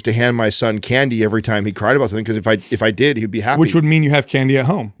easier just to hand my son candy every time he cried about something, because if I did, he'd be happy. Which would mean you have candy at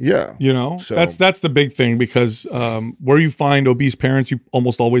home. Yeah, so that's the big thing, because where you find obese parents, you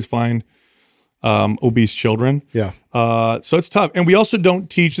almost always find obese children. Yeah. So it's tough. And we also don't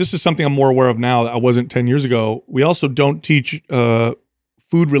teach, this is something I'm more aware of now that I wasn't 10 years ago. We also don't teach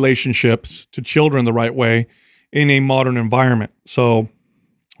food relationships to children the right way in a modern environment. So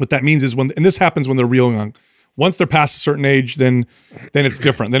what that means is and this happens when they're real young. Once they're past a certain age, then it's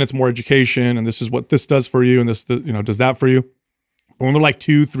different. Then it's more education, and this is what this does for you, and this does that for you. But when they're like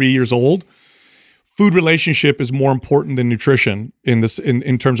 2-3 years old, food relationship is more important than nutrition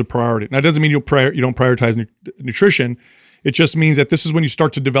in terms of priority. Now, it doesn't mean you don't prioritize nutrition. It just means that this is when you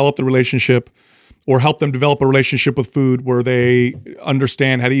start to develop the relationship, or help them develop a relationship with food, where they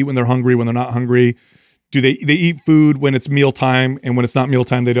understand how to eat when they're hungry, when they're not hungry. Do they eat food when it's mealtime, and when it's not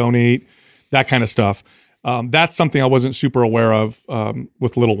mealtime, they don't eat? That kind of stuff. That's something I wasn't super aware of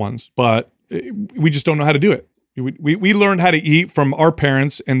with little ones, but we just don't know how to do it. We learned how to eat from our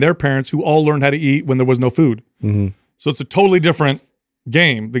parents and their parents, who all learned how to eat when there was no food. Mm-hmm. So it's a totally different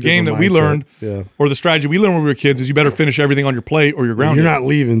game. The game that we learned, or the strategy we learned when we were kids, is you better finish everything on your plate or you're grounded. You're not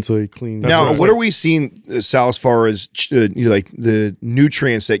leaving until you clean. Now, what are we seeing, Sal, as far as like the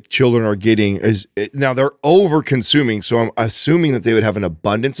nutrients that children are getting? Now they're over consuming, so I'm assuming that they would have an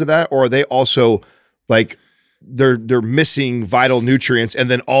abundance of that, or are they also like they're missing vital nutrients and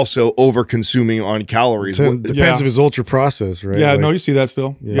then also over consuming on calories? Depends if it's ultra processed, right? Yeah, no, you see that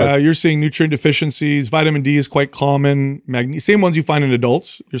still. Yeah, you're seeing nutrient deficiencies. Vitamin D is quite common. Same ones you find in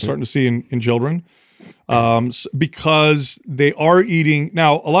adults, you're starting to see in children, because they are eating.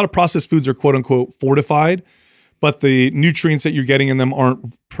 Now, a lot of processed foods are quote unquote fortified, but the nutrients that you're getting in them aren't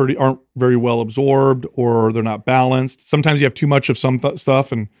very well absorbed, or they're not balanced. Sometimes you have too much of some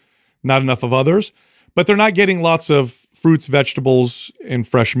stuff and not enough of others. But they're not getting lots of fruits, vegetables, and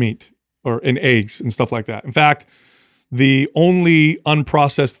fresh meat, and eggs and stuff like that. In fact, the only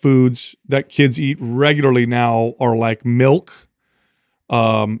unprocessed foods that kids eat regularly now are like milk,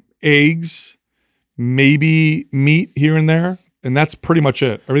 eggs, maybe meat here and there. And that's pretty much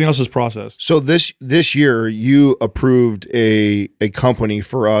it. Everything else is processed. So this year, you approved a company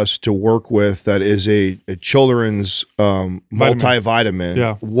for us to work with that is a children's multivitamin.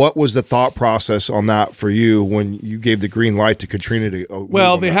 Yeah. What was the thought process on that for you when you gave the green light to Katrina to?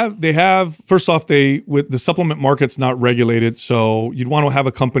 Well, they have. First off, with the supplement market's not regulated, so you'd want to have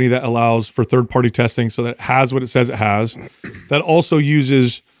a company that allows for third-party testing, so that it has what it says it has. That also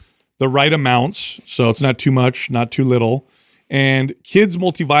uses the right amounts, so it's not too much, not too little. And kids'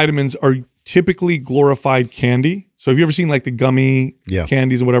 multivitamins are typically glorified candy. So have you ever seen like the gummy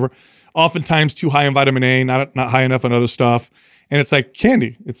candies or whatever? Oftentimes too high in vitamin A, not high enough on other stuff. And it's like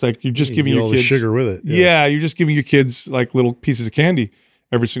candy. It's like you're just giving your kids sugar with it. Yeah, you're just giving your kids like little pieces of candy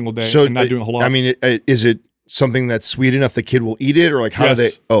every single day, and not doing a whole lot. I mean, is it something that's sweet enough the kid will eat it, or like how do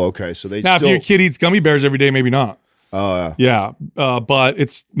they? Oh, okay. So they now if your kid eats gummy bears every day, maybe not. Oh Yeah, but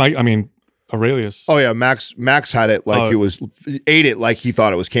it's I mean, Aurelius. Oh yeah, Max had it like ate it like he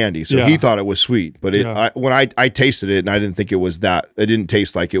thought it was candy, so he thought it was sweet. But when I tasted it, and I didn't think it was that. It didn't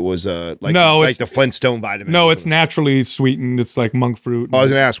taste like it was like the Flintstone vitamin. No, it's naturally sweetened. It's like monk fruit. I was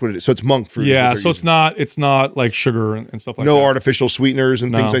gonna ask what it is. So it's monk fruit. Yeah, so it's not like sugar and stuff like that. No artificial sweeteners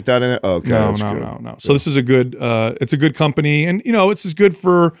and things like that in it. Oh, okay, no. So this is a good. It's a good company, and it's as good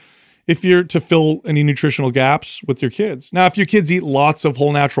for. If you're to fill any nutritional gaps with your kids. Now, if your kids eat lots of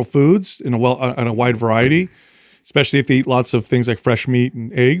whole natural foods in a wide variety, especially if they eat lots of things like fresh meat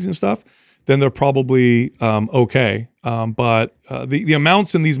and eggs and stuff, then they're probably okay. But the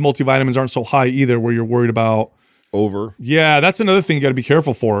amounts in these multivitamins aren't so high either, where you're worried about over. Yeah, that's another thing you got to be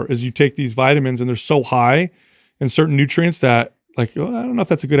careful for. Is you take these vitamins and they're so high in certain nutrients that I don't know if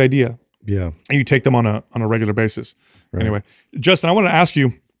that's a good idea. Yeah, and you take them on a regular basis. Right. Anyway, Justin, I want to ask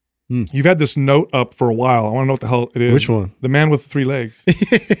you. You've had this note up for a while. I want to know what the hell it is. Which one? The man with the 3 legs.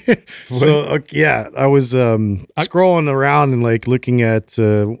 So, yeah, I was scrolling around and like looking at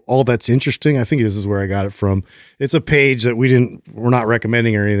all that's interesting. I think this is where I got it from. It's a page that we're not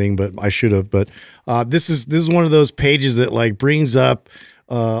recommending or anything, but I should have. But this is one of those pages that like brings up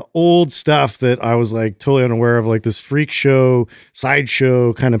old stuff that I was like totally unaware of, like this freak show,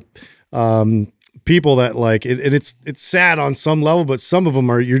 sideshow kind of people that like it, and it's sad on some level, but some of them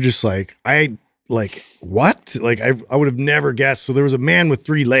are you're just like what? Like I would have never guessed. So there was a man with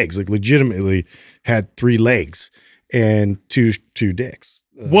 3 legs, like legitimately had 3 legs and two dicks.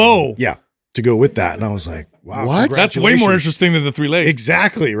 Whoa. Yeah, to go with that. And I was like, wow. What? That's way more interesting than the 3 legs.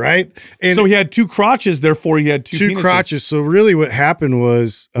 Exactly, right? And so he had 2 crotches, therefore he had 2 penises. crotches. So really what happened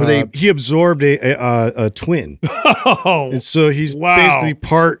was he absorbed a twin. Oh. And so he's basically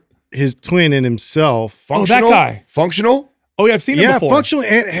part his twin in himself. Functional? Oh, that guy. Functional? Oh, yeah, I've seen him before. Yeah, functional,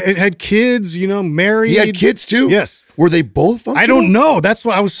 and had kids, married. He had kids too? Yes. Were they both functional? I don't know. That's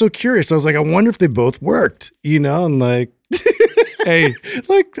why I was so curious. I was like, I wonder if they both worked, and like... Hey,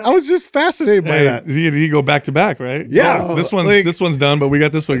 like I was just fascinated by that. He go back to back, right? Yeah. Oh, this one's done, but we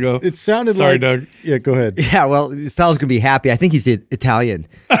got this one go. It sounded Sorry, like Doug. Yeah, go ahead. Yeah, well, Sal's gonna be happy. I think he's Italian.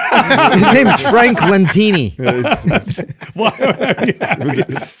 His name is Frank Lentini.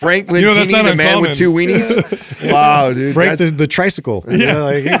 Frank Lentini, the man with 2 weenies. Wow, dude. Frank the tricycle.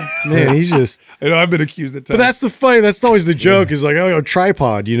 Yeah, man, he's just. I've been accused at times. But that's always the joke. Is like, oh,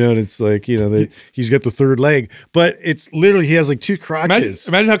 tripod, and it's like, he's got the 3rd leg, but it's literally he has like 2 crotches.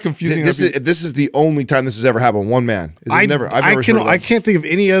 Imagine how confusing this is the only time this has ever happened. One man. I can't think of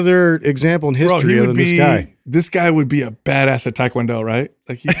any other example in history other than this guy. This guy would be a badass at Taekwondo, right?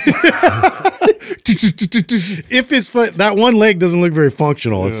 Like if his foot, that one leg doesn't look very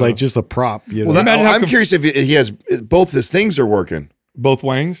functional. It's like just a prop. Well, I'm curious if he has both his things are working. Both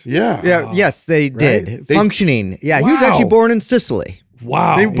wangs? Yeah. Yeah. Yes, they did. Right? Functioning. Yeah, he was actually born in Sicily.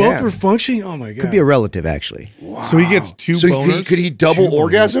 Wow. They both were functioning? Oh, my God. Could be a relative, actually. Wow. So he gets 2 so boners? Could he double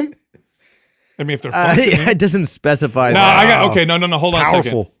orgasm? I mean, if they're functioning. It doesn't specify no, that. No, hold on a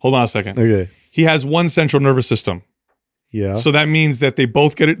second. Hold on a second. Okay. He has 1 central nervous system. Yeah. So that means that they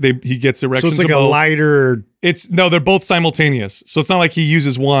both get it. He gets erections. So it's like a lighter. They're both simultaneous. So it's not like he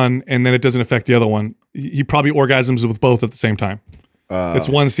uses one and then it doesn't affect the other one. He probably orgasms with both at the same time. It's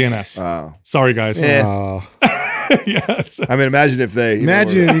 1 CNS. Sorry, guys. Yes. I mean, imagine if they.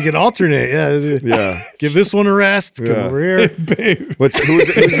 Imagine if you could alternate. Yeah. Yeah. Give this one a rest. Come over here. Babe. What's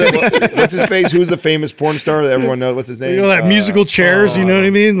his face? Who's the famous porn star that everyone knows? What's his name? That musical chairs. You know what I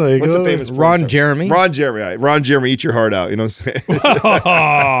mean? Like what's the famous porn Ron star? Jeremy? Ron Jeremy. Right. Ron Jeremy, eat your heart out. You know what I'm saying?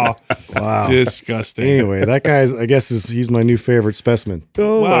 Oh, wow. Disgusting. Anyway, that guy's. I guess he's my new favorite specimen.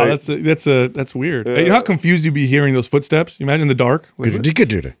 Oh, wow, that's weird. You know how confused you'd be hearing those footsteps? You imagine in the dark. Like,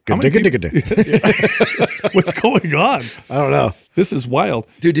 what's going on? I don't know. This is wild.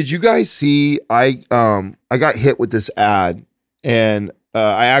 Dude, did you guys see I got hit with this ad and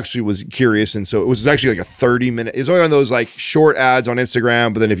I actually was curious, and so it was actually like a 30-minute. It's only one of those like short ads on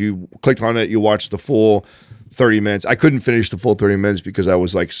Instagram, but then if you clicked on it, you watch the full 30 minutes. I couldn't finish the full 30 minutes because I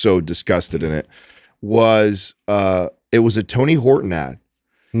was like so disgusted in it. It was a Tony Horton ad.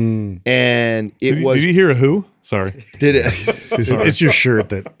 And it did was. Did you hear a who? Sorry. Did it? It's your shirt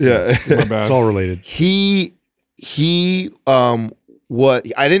that. Yeah. My bad. It's all related. He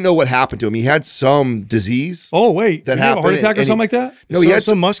I didn't know what happened to him. He had some disease. Oh wait, that did he have a heart happened, attack or and something like that? No, he had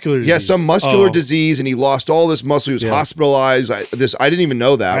some muscular disease. Yeah, some muscular disease, and he lost all this muscle. He was hospitalized. I didn't even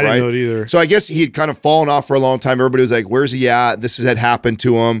know that. I didn't know it either. So I guess he had kind of fallen off for a long time. Everybody was like, "Where's he at?" This had happened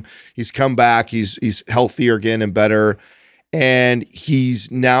to him. He's come back. He's healthier again and better. And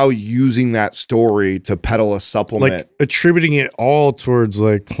he's now using that story to peddle a supplement, like attributing it all towards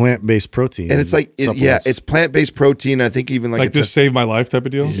like plant-based protein. And it's like, it's plant-based protein. I think even like this saved my life type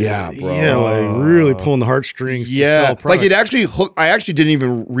of deal. Yeah, bro. Yeah, like really pulling the heartstrings. Yeah, to sell products. like it actually hooked. I actually didn't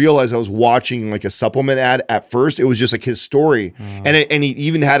even realize I was watching like a supplement ad at first. It was just like his story, and he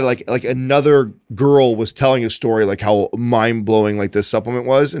even had like another girl was telling a story like how mind blowing like this supplement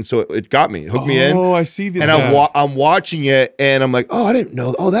was, and so it got me, hooked me in. Oh, I see this. And I'm watching it. And I'm like, oh, I didn't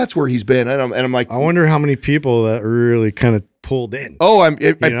know. Oh, that's where he's been. And I'm like, I wonder how many people that really kind of pulled in. Oh,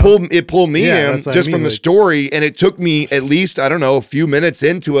 it pulled me in just from the story, and it took me at least, I don't know, a few minutes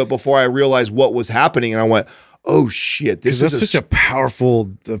into it before I realized what was happening, and I went, oh shit, this is such a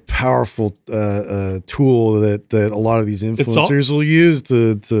powerful tool that a lot of these influencers will use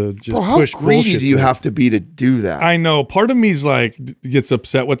to just how push greedy bullshit do you have to be to do that? I know. Part of me's like gets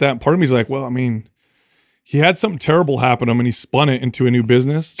upset with that. Part of me's like, well, I mean, he had something terrible happen to him and he spun it into a new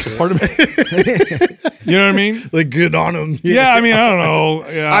business. So part of me, you know what I mean? Like good on him. Yeah, I mean, I don't know.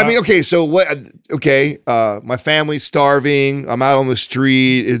 Yeah. I mean, okay, so what? Okay, my family's starving. I'm out on the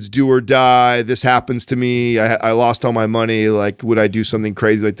street. It's do or die. This happens to me. I lost all my money. Like, would I do something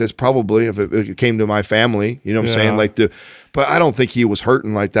crazy like this? Probably, if it came to my family. You know what I'm saying? Like but I don't think he was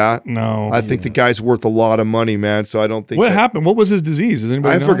hurting like that. No. I think the guy's worth a lot of money, man. So I don't think. What happened? What was his disease? Does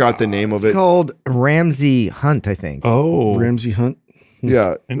anybody know? I forgot the name of it. It's called Ramsey Hunt, I think. Oh. Ramsey Hunt.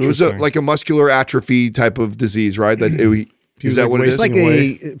 Yeah. It was like a muscular atrophy type of disease, right? Is that what it is? It's like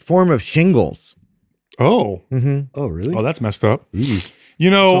a form of shingles. Oh. Oh, really? Oh, that's messed up. Eee. You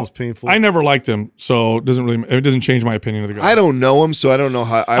know, sounds painful. I never liked him, so it doesn't change my opinion of the guy. I don't know him, so I don't know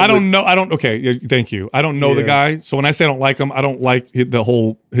how. Okay, thank you. I don't know the guy, so when I say I don't like him, I don't like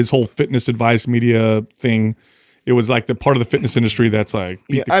his whole fitness advice media thing. It was like the part of the fitness industry that's like.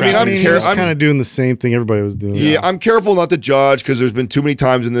 I'm kind of doing the same thing everybody was doing. Yeah, I'm careful not to judge because there's been too many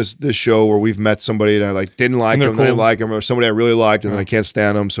times in this show where we've met somebody and I like didn't like them, cool. I didn't like them, or somebody I really liked and then I can't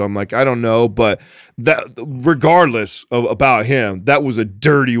stand them. So I'm like, I don't know, but that regardless of about him, that was a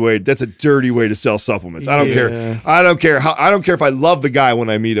dirty way. That's a dirty way to sell supplements. I don't care. I don't care if I love the guy when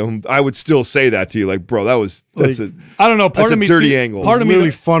I meet him. I would still say that to you, like, bro, I don't know. Part of me dirty angle. Part of me really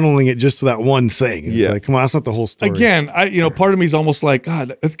funneling it just to that one thing. It's like, come on, that's not the whole story. Again, part of me is almost like,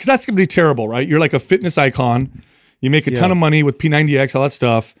 God, because that's gonna be terrible, right? You're like a fitness icon. You make a ton of money with P90X, all that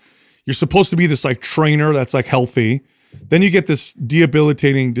stuff. You're supposed to be this like trainer that's like healthy. Then you get this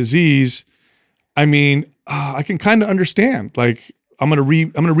debilitating disease. I mean, I can kind of understand. Like, I'm gonna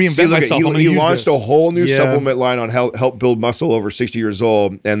reinvent myself. He launched a whole new supplement line on help build muscle over 60 years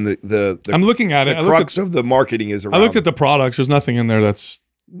old, and I'm looking at it. The crux of the marketing is around. I looked at the products. There's nothing in there that's.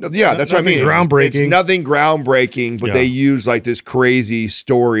 Yeah, that's what I mean. Groundbreaking. It's nothing groundbreaking, but they use like this crazy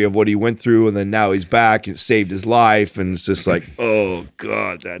story of what he went through, and then now he's back and saved his life, and it's just like, oh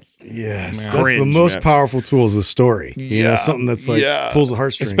god, that's that's the most powerful tool is the story. Yeah, something that's like pulls the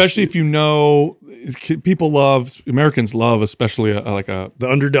heartstrings. Especially if you know, Americans love, especially the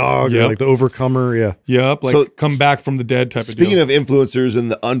underdog, or like the overcomer. Yeah, like so, come back from the dead type of deal. Speaking of influencers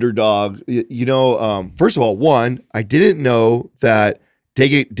and the underdog, first of all, I didn't know that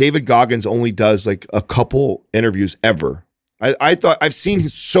David Goggins only does like a couple interviews ever. I thought I've seen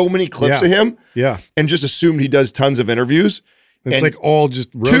so many clips of him, and just assumed he does tons of interviews. It's like all just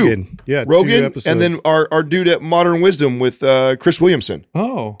Rogan, Rogan, and then our dude at Modern Wisdom with Chris Williamson.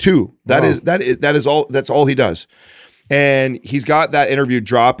 Oh, 2. That is all. That's all he does. And he's got that interview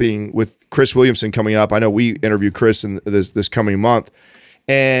dropping with Chris Williamson coming up. I know we interview Chris in this coming month,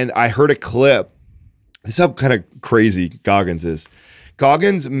 and I heard a clip. This is how kind of crazy Goggins is.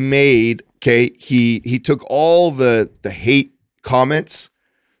 Goggins made, he took all the hate comments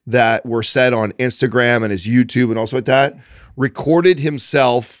that were said on Instagram and his YouTube and also like that, recorded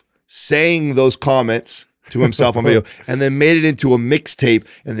himself saying those comments to himself on video, and then made it into a mixtape,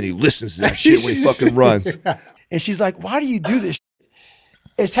 and then he listens to that shit when he fucking runs. And she's like, why do you do this?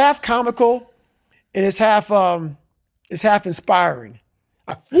 It's half comical and it's half inspiring.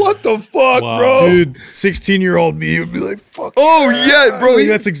 What the fuck, bro? Dude, 16-year-old me would be like, fuck. Oh, yeah, bro.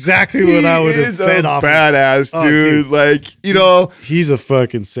 That's exactly what I would have fed off. Badass, dude. Like, he's a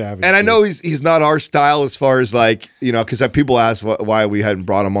fucking savage. And I know he's not our style as far as like, because people ask why we hadn't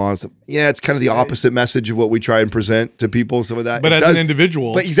brought him on. So, yeah, it's kind of the opposite message of what we try and present to people, some of that. But as an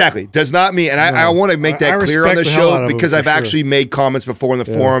individual. But exactly. Does not mean, and I want to make that clear on the show because I've actually made comments before in the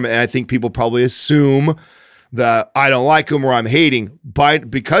forum, and I think people probably assume that I don't like him or I'm hating,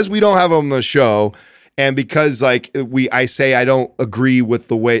 but because we don't have him on the show And because like I say I don't agree with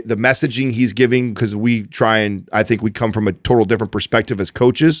the messaging he's giving, because we try and I think we come from a total different perspective as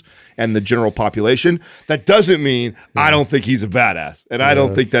coaches and the general population. That doesn't mean I don't think he's a badass, and I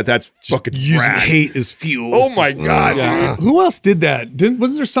don't think that that's fucking using rad. hate as fuel. Oh my god! Who else did that?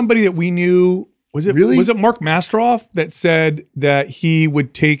 Wasn't there somebody that we knew? Was it Mark Mastroff that said that he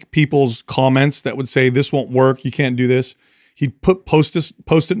would take people's comments that would say this won't work, you can't do this? He'd put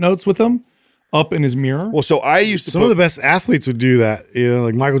post-it notes with them up in his mirror. Well, so I used to. Some of the best athletes would do that. You know,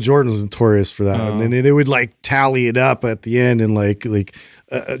 like Michael Jordan was notorious for that, and then they would like tally it up at the end and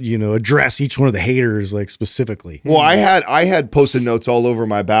you know, address each one of the haters like specifically. Well, I had post-it notes all over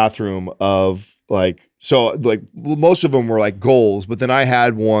my bathroom of like. So like most of them were like goals, but then I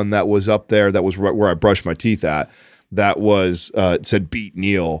had one that was up there that was where I brushed my teeth at. That was said beat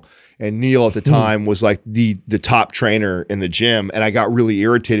Neil, and Neil at the time was like the top trainer in the gym, and I got really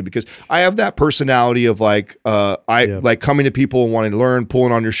irritated because I have that personality of like like coming to people and wanting to learn,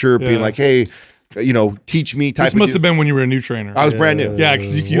 pulling on your shirt, being like, hey, you know, teach me. This must have been when you were a new trainer. I was brand new. Yeah,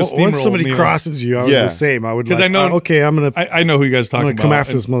 because you once somebody crosses you, I was the same. I would because I know. Okay, I'm gonna. I know who you guys are talking about. Come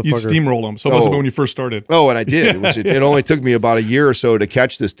after this motherfucker. You steamroll him. So it must have been when you first started. Oh, and I did. It only took me about a year or so to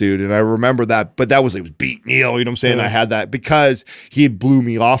catch this dude, and I remember that. But that was it was beat Neil. You know what I'm saying? I had that because he blew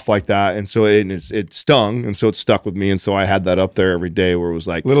me off like that, and so it stung, and so it stuck with me, and so I had that up there every day where it was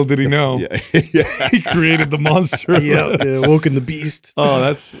like. Little did he know. He created the monster. Woken the beast. Oh,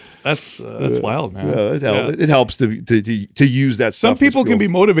 that's wild, man. Yeah, it helps to use that stuff. Some people can be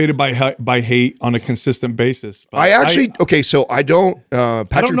motivated by hate on a consistent basis. I actually so I don't.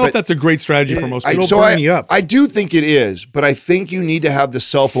 Patrick, I don't know if that's a great strategy for most people. I do think it is, but I think you need to have the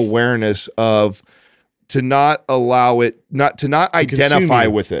self-awareness of to not allow it, to not identify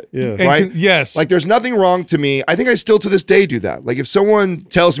with it. Yeah. Right? Yes. Like there's nothing wrong to me. I think I still to this day do that. Like if someone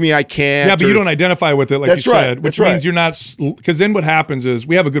tells me I can't. Yeah, but you don't identify with it like you said, which means you're not, because then what happens is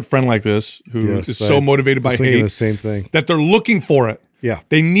we have a good friend like this who is so motivated by hate. The same thing. That they're looking for it. Yeah.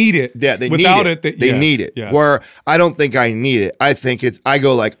 They need it. Yeah, they Without need it. it. They need it. Yes. Where I don't think I need it. I think I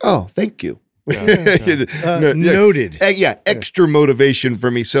go like, oh, thank you. Noted. Extra motivation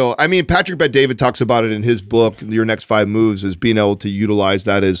for me. So, I mean, Patrick Bet-David talks about it in his book, Your Next 5 Moves, is being able to utilize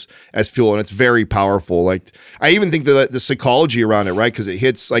that as fuel, and it's very powerful. Like, I even think that the psychology around it, right? Because it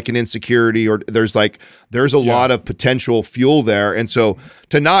hits like an insecurity, or there's a lot of potential fuel there, and so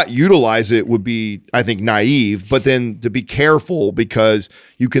to not utilize it would be, I think, naive. But then to be careful because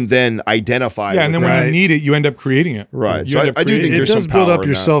you can then identify. Yeah, and then when you need it, you end up creating it. Right. So I do think there's some power in that. It does build up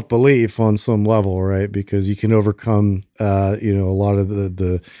your self-belief on some level, right? Because you can overcome, you know, a lot of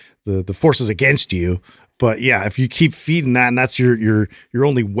the forces against you. But yeah, if you keep feeding that, and that's your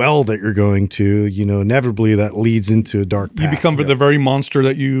only well that you're going to, you know, inevitably that leads into a dark path. You become the very monster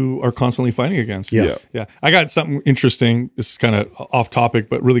that you are constantly fighting against. Yeah. I got something interesting. This is kind of off topic,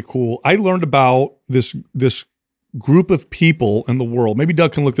 but really cool. I learned about this group of people in the world. Maybe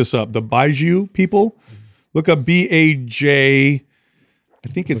Doug can look this up. The Bajau people. Look up Baj. I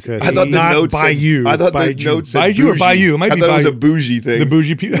think it's. Okay, I thought the notes said Bayou. I thought the notes said Bajau or Bayou. It might be I thought Bayou. it was a bougie thing. The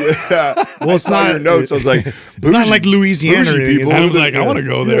bougie people. Yeah. Well, it's not your notes. I was like, it's not like Louisiana bougie or anything. people. I was like, I want to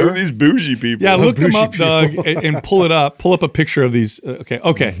go there. Who are these bougie people? Yeah, look them up, bougie Doug, and pull it up. Pull up a picture of these.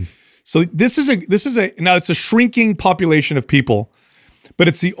 Okay. So this is a now it's a shrinking population of people, but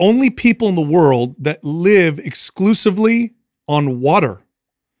it's the only people in the world that live exclusively on water.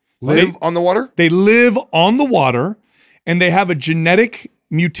 Live on the water? They live on the water, and they have a genetic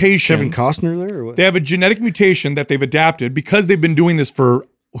mutation. Kevin Costner there or what? They have a genetic mutation that they've adapted because they've been doing this for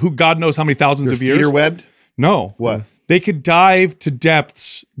God knows how many thousands of years. Feeder webbed? No. What? They could dive to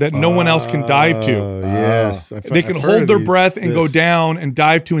depths that no one else can dive to. Yes, They can hold their breath and go down and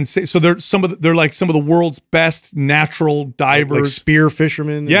dive to so they're like some of the world's best natural divers, like spear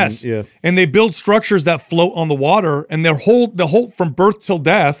fishermen. Yes, and, and they build structures that float on the water, and the whole from birth till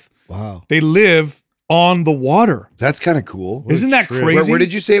death. Wow, they live on the water. That's kind of cool. Isn't that crazy? Where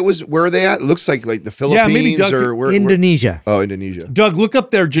did you say it was? Where are they at? It looks like the Philippines maybe Doug, or where? Indonesia. Oh, Indonesia. Doug, look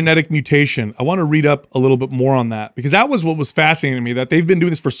up their genetic mutation. I want to read up a little bit more on that because that was what was fascinating to me, that they've been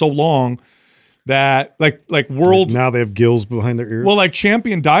doing this for so long that like world. Now they have gills behind their ears. Well, like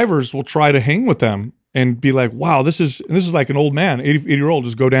champion divers will try to hang with them and be like, wow, this is like an old man, 80-year-old,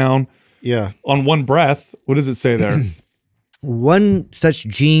 just go down on one breath. What does it say there? One such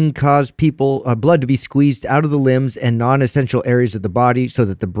gene caused blood to be squeezed out of the limbs and non-essential areas of the body so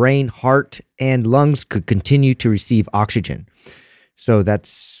that the brain, heart, and lungs could continue to receive oxygen. So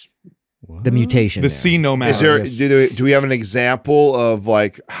that's the mutation. The C nomad. Do we have an example of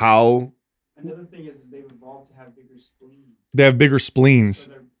like how? Another thing is they've evolved to have bigger spleens. They have bigger spleens.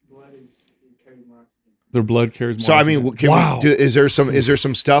 So their blood is carries more oxygen. their blood carries more. So I mean, is there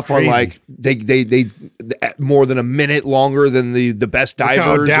some stuff on like they more than a minute longer than the best divers? Look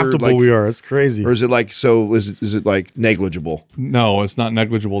how adaptable we are. It's crazy. Or is it like is it like negligible? No, it's not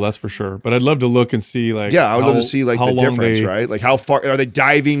negligible. That's for sure. But I'd love to look and see like I would love to see like the difference, right? Like how far are they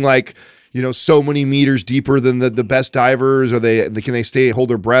diving? Like so many meters deeper than the best divers? Are can they hold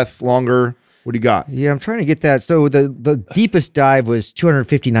their breath longer? What do you got? Yeah, I'm trying to get that. So the deepest dive was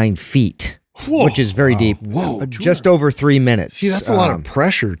 259 feet. Whoa. Which is very deep. Whoa, just over 3 minutes. See, that's a lot of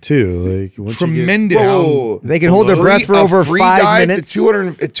pressure too. Like tremendous. They can hold their breath for over 5 minutes.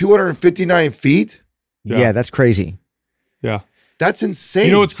 259 feet. Yeah, that's crazy. Yeah, that's insane.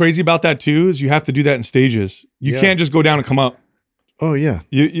 You know what's crazy about that too is you have to do that in stages. You can't just go down and come up. Oh yeah.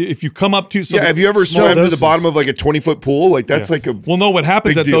 If you come up to have you ever swam to the bottom of like a 20-foot pool? Like that's like a what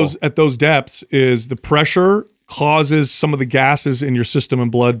happens at those depths is the pressure causes some of the gases in your system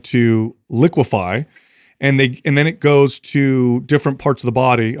and blood to liquefy, and then it goes to different parts of the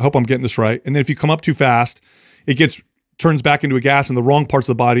body. I hope I'm getting this right. And then if you come up too fast, it turns back into a gas in the wrong parts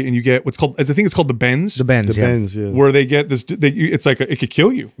of the body, and you get what's called, I think it's called the bends. The bends, yeah. Where they get this, it's like it could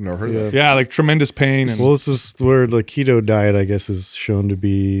kill you. Never heard of that. Yeah, like tremendous pain. Well, this is where the keto diet, I guess, is shown to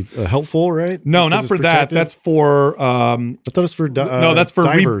be helpful, right? No, not for that. That's for. I thought it was for no, that's for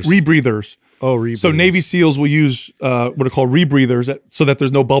divers. rebreathers. Oh, rebreathers. So Navy SEALs will use what are called rebreathers so that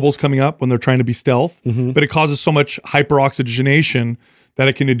there's no bubbles coming up when they're trying to be stealth, but it causes so much hyperoxygenation that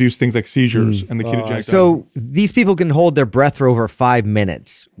it can induce things like seizures and the ketogenic. So these people can hold their breath for over 5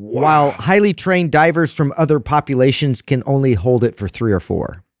 minutes, while highly trained divers from other populations can only hold it for 3 or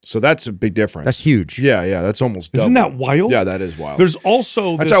 4. So that's a big difference. That's huge. Yeah, that's almost double. Isn't that wild? Yeah, that is wild. There's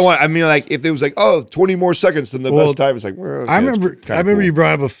also that's how I mean, like if it was like 20 more seconds than the best time, it's like okay, I remember you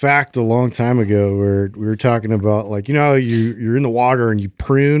brought up a fact a long time ago where we were talking about like how you're in the water and you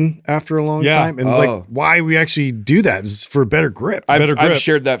prune after a long time, and like why we actually do that is for better grip. I've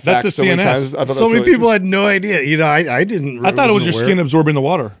shared that fact. That's the CNS. I thought so many people had no idea. I didn't. I thought it was your skin absorbing the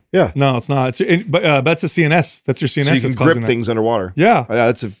water. Yeah, no, it's not. But that's the CNS. That's your CNS. So you can grip things underwater. Yeah,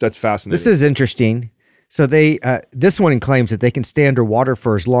 that's fascinating. This is interesting. So this one claims that they can stay underwater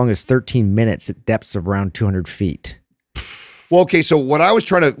for as long as 13 minutes at depths of around 200 feet. Well, okay. So what I was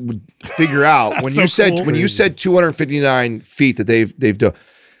trying to figure out when you said 259 feet that they've done,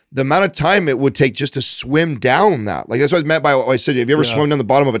 the amount of time it would take just to swim down that. Like that's what I meant by what I said. Have you ever swum down the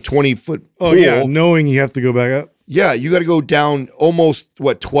bottom of a 20-foot pool? Oh yeah, knowing you have to go back up. Yeah, you got to go down almost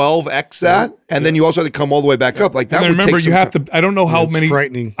 12x that, and then you also have to come all the way back up. Like that. And remember, you have to. I don't know how many.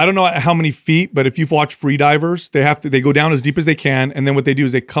 Frightening. I don't know how many feet, but if you've watched free divers, they go down as deep as they can, and then what they do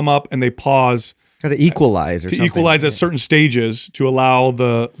is they come up and they pause. Got to equalize or equalize at certain stages to allow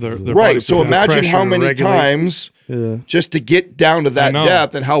their right. body So imagine how many times just to get down to that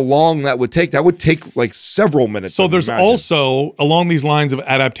depth and how long that would take. That would take like several minutes. So there's also along these lines of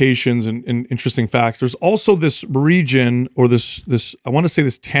adaptations and interesting facts. There's also this region or this I want to say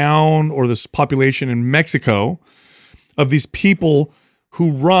this town or this population in Mexico of these people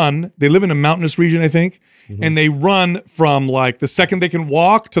who run. They live in a mountainous region, I think. And they run from like the second they can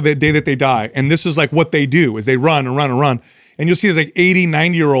walk to the day that they die. And this is like what they do is they run and run and run. And you'll see there's like 80,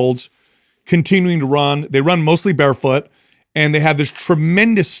 90-year-olds continuing to run. They run mostly barefoot and they have this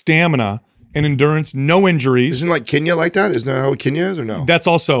tremendous stamina and endurance, no injuries. Isn't like Kenya like that? Isn't that how Kenya is or no? That's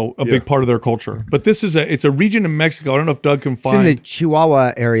also a big part of their culture. But this is it's a region in Mexico. I don't know if Doug can find. It's in the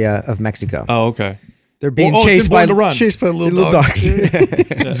Chihuahua area of Mexico. Oh, okay. They're being chased by little dogs.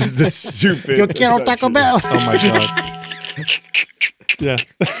 This is stupid. Yo quiero Taco Bell. Oh my God. Yeah.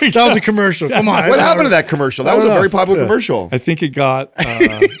 That was a commercial. Come on. What happened to that commercial? That was a very popular commercial. I think it got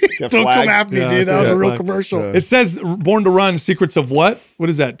Don't come at me, dude. That was a real commercial. It says Born to Run, Secrets of what? What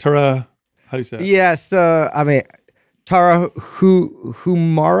is that? Tara, how do you say it? Yes, I mean Tara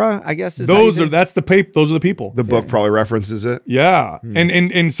Humara, I guess. Those are the people. The book probably references it. Yeah.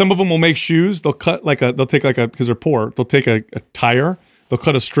 And some of them will make shoes. They'll cut because they're poor, they'll take a tire, they'll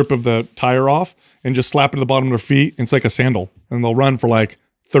cut a strip of the tire off and just slap it to the bottom of their feet. And it's like a sandal. And they'll run for like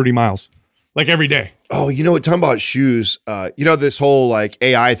 30 miles. Like every day. Oh, you know what? Talking about shoes, this whole like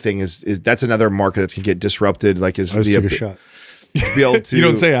AI thing is that's another market that's gonna get disrupted. Like is I just took a shot. To be able to You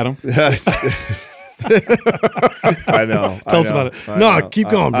don't say, Adam. I know. Tell us about it. No, keep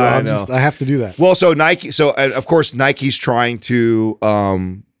going, bro. I have to do that. Well, so Nike. So of course Nike's trying to,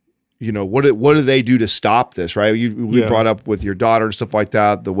 what do they do to stop this? Right? We brought up with your daughter and stuff like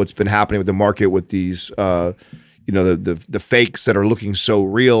that. What's been happening with the market with these, the fakes that are looking so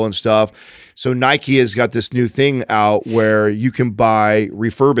real and stuff. So Nike has got this new thing out where you can buy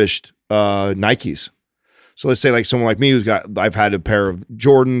refurbished Nikes. So let's say like someone like me I've had a pair of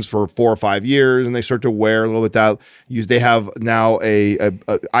Jordans for 4 or 5 years, and they start to wear a little bit that. They have now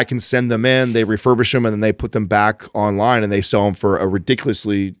I can send them in, they refurbish them, and then they put them back online, and they sell them for a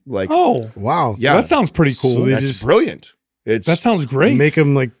ridiculously like. Oh wow, yeah, that sounds pretty cool. So that's brilliant. That sounds great. Make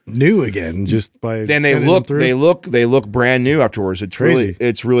them like new again just by. Then they look brand new afterwards. It's crazy.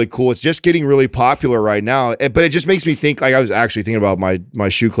 It's really cool. It's just getting really popular right now. But it just makes me think. Like I was actually thinking about my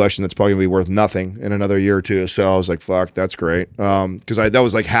shoe collection that's probably gonna be worth nothing in another year or two. So I was like, fuck, that's great. Because that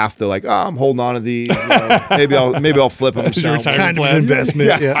was like half the like, I'm holding on to these. Maybe I'll flip them. Kind of an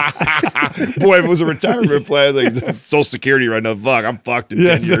investment. Yeah. Boy, if it was a retirement plan, like Social Security right now, fuck, I'm fucked in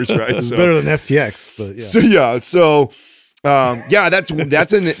 10 years, right? It's better than FTX, but yeah.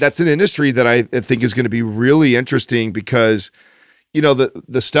 That's an industry that I think is going to be really interesting because, you know,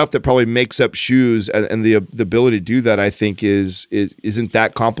 the stuff that probably makes up shoes and the ability to do that, I think isn't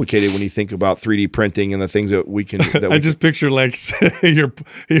that complicated when you think about 3D printing and the things that we can. I just picture like you're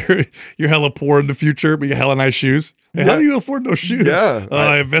hella poor in the future, but you hella nice shoes. Hey, how do you afford those shoes? Yeah,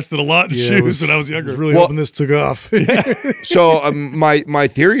 I invested a lot in shoes when I was younger. Really hoping this took off. So my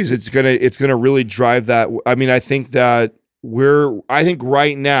theory is it's gonna really drive that. I mean, I think that. I think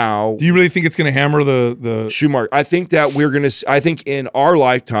right now. Do you really think it's going to hammer the shoe market? I think that I think in our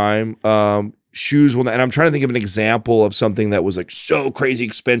lifetime, shoes will, and I'm trying to think of an example of something that was like so crazy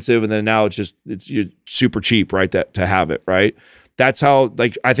expensive, and then now it's super cheap, right? To have it, right? That's how,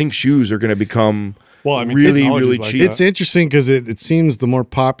 like, I think shoes are going to become really cheap. It's interesting because it seems the more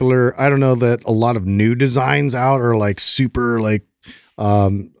popular, I don't know that a lot of new designs out are like super like,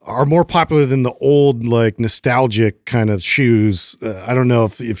 are more popular than the old like nostalgic kind of shoes. I don't know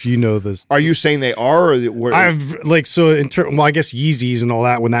if you know this. Are you saying they are? Or I've like so in well, I guess Yeezys and all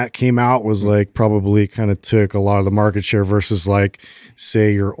that when that came out was like probably kind of took a lot of the market share versus like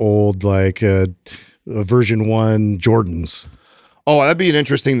say your old like version 1 Jordans. Oh, that'd be an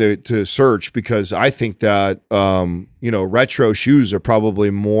interesting to search because I think that you know, retro shoes are probably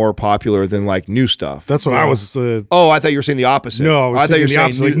more popular than like new stuff. That's what I was. Oh, I thought you were saying the opposite. No, I thought you were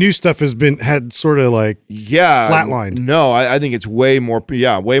saying like new stuff had sort of like flatlined. No, I think it's way more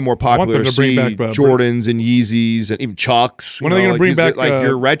popular to see Jordans and Yeezys and even Chucks. When are they going to bring back like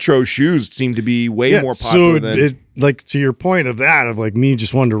your retro shoes seem to be way more popular than. Like to your point of that of like me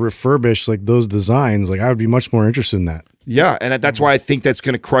just wanting to refurbish like those designs, like I would be much more interested in that. Yeah, and that's why I think that's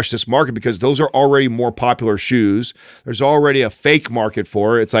going to crush this market because those are already more popular shoes. There's already a fake market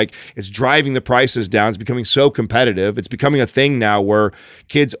for it. It's like it's driving the prices down. It's becoming so competitive. It's becoming a thing now where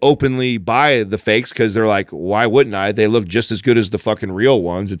kids openly buy the fakes because they're like, why wouldn't I? They look just as good as the fucking real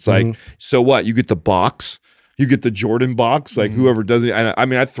ones. It's like, so what? You get the box. You get the Jordan box, like whoever does it. I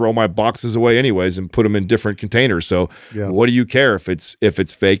mean, I throw my boxes away anyways and put them in different containers. So what do you care if it's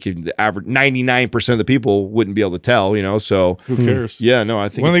fake? The average 99% of the people wouldn't be able to tell, you know. So who cares? Yeah, no, I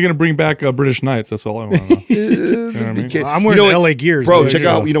think. When are they going to bring back British Knights? That's all I want to know. You know what I mean? I'm wearing LA Gears, bro. Check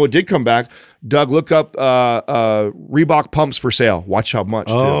out. You know what did come back? Doug, look up Reebok pumps for sale. Watch how much.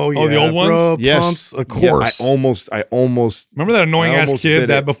 Oh, yeah. The old ones? Bro, yes. Pumps, of course. Yeah, I almost. Remember that annoying ass kid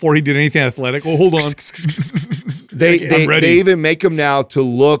that before he did anything athletic? Well, hold on. They even make them now to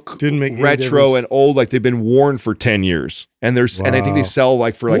look retro and old, like they've been worn for 10 years. And and I think they sell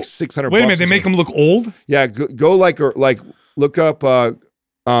like for like 600 Wait a bucks. minute, they make them look old? Yeah, go like look up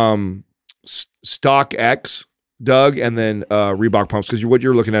Stock X. Doug, and then Reebok pumps because what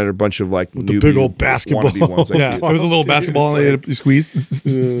you're looking at are a bunch of like the big old basketball ones. Like yeah, there was a little basketball and you squeeze.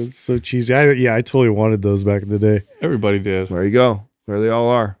 It's so cheesy. I totally wanted those back in the day. Everybody did. There you go. There they all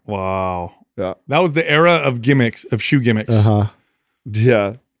are. Wow. Yeah, that was the era of gimmicks, of shoe gimmicks.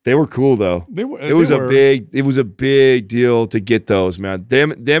 Yeah, they were cool though. It was a big deal to get those, man.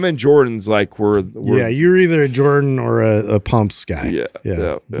 Them and Jordans like were yeah. You're either a Jordan or a pumps guy.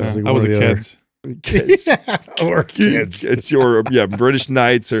 Yeah. I was a kids. Or kids. It's your British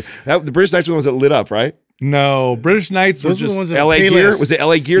Knights or the British Knights were the ones that lit up, right? No, British Knights Those were just the ones that LA Gear. Was it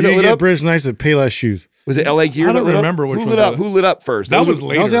LA Gear that lit up? British Knights that pay less shoes. Was it LA Gear? I don't that lit remember up? which Who one lit up. Who lit up first? That was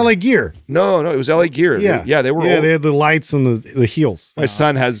later. That was LA Gear. No, it was LA Gear. Yeah, they were. Yeah, they had the lights on the heels. My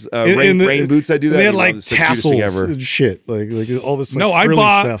son has rain boots that do that. They had like tassels and shit, like all this. Like,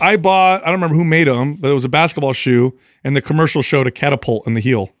 I bought. I don't remember who made them, but it was a basketball shoe, and the commercial showed a catapult in the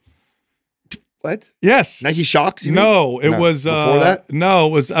heel. What? Yes. Nike Shocks? No, it was before that. No,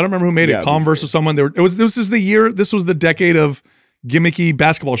 it was. I don't remember who made it. Converse or someone. This was the year. This was the decade of gimmicky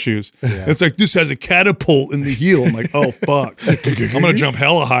basketball shoes. Yeah. It's like this has a catapult in the heel. I'm like, oh fuck, I'm gonna jump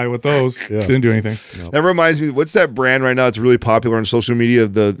hella high with those. Yeah. Didn't do anything. Nope. That reminds me. What's that brand right now? It's really popular on social media.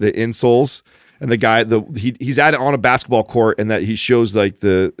 The insoles. and the guy, he's on a basketball court, and that he shows like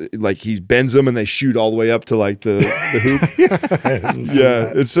he bends them and they shoot all the way up to like the hoop.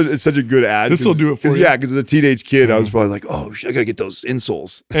 Yeah, it's such a good ad. This will do it for you. Yeah, because as a teenage kid, I was probably like, oh, I gotta get those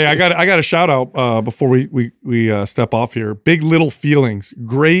insoles. Hey, I got a shout out before we step off here. Big Little Feelings,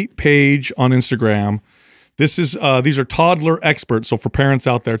 great page on Instagram. These are toddler experts. So for parents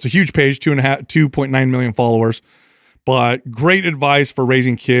out there, it's a huge page, 2.9 million followers, but great advice for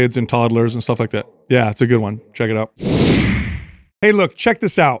raising kids and toddlers and stuff like that. Yeah, it's a good one. Check it out. Hey, look, check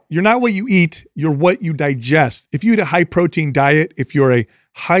this out. You're not what you eat, you're what you digest. If you eat a high protein diet, if you're a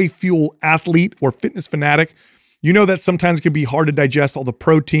high fuel athlete or fitness fanatic, you know that sometimes it can be hard to digest all the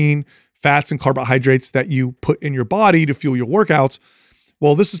protein, fats, and carbohydrates that you put in your body to fuel your workouts.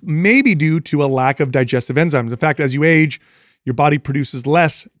 Well, this is maybe due to a lack of digestive enzymes. In fact, as you age, your body produces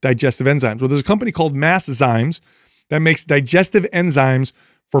less digestive enzymes. Well, there's a company called Masszymes that makes digestive enzymes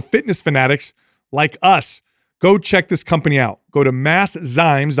for fitness fanatics like us. Go check this company out. Go to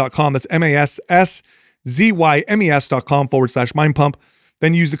masszymes.com. That's MASSZYMES.com/mindpump.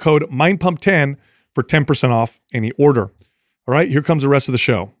 Then use the code MindPump10 for 10% off any order. All right, here comes the rest of the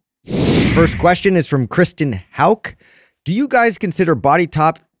show. First question is from Kristen Hauk. Do you guys consider body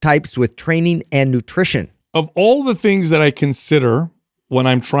types with training and nutrition? Of all the things that I consider when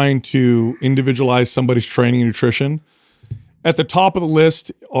I'm trying to individualize somebody's training and nutrition, at the top of the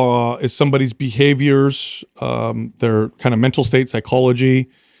list is somebody's behaviors, their kind of mental state, psychology.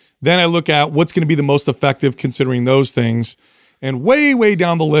 Then I look at what's going to be the most effective considering those things. And way, way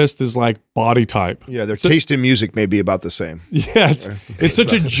down the list is like body type. Yeah, their taste in music may be about the same. Yeah, it's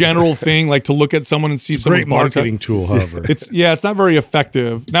such a general thing, like to look at someone and see someone's great marketing tool, however. It's not very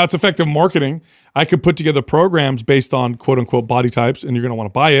effective. Now, it's effective marketing. I could put together programs based on quote unquote body types, and you're going to want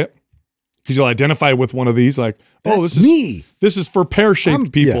to buy it because you'll identify with one of these, like, oh, this is for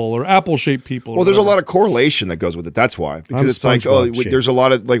pear-shaped people or apple-shaped people. Well, there's a lot of correlation that goes with it. That's why, because it's like, there's a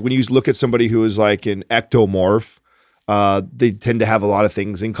lot of like when you look at somebody who is like an ectomorph. They tend to have a lot of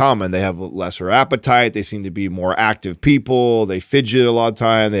things in common. They have lesser appetite. They seem to be more active people. They fidget a lot of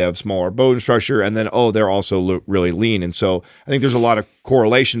time. They have smaller bone structure. And then, they're also really lean. And so I think there's a lot of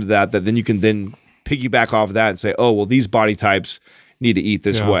correlation to that then you can then piggyback off of that and say, oh, well, these body types need to eat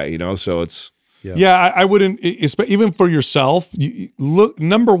this way, So it's... Yeah, I wouldn't, even for yourself,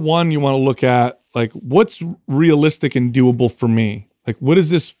 number one, you want to look at, like, what's realistic and doable for me? Like, what does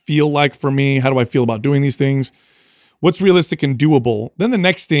this feel like for me? How do I feel about doing these things? What's realistic and doable? Then the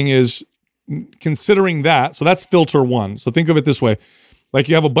next thing is considering that. So that's filter one. So think of it this way. Like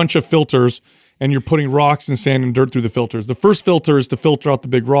you have a bunch of filters and you're putting rocks and sand and dirt through the filters. The first filter is to filter out the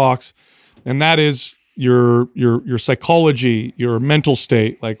big rocks. And that is your psychology, your mental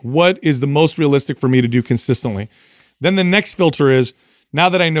state. Like what is the most realistic for me to do consistently? Then the next filter is, now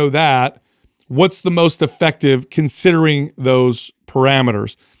that I know that, what's the most effective considering those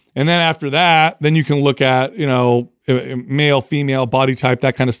parameters? And then after that, then you can look at, male, female, body type,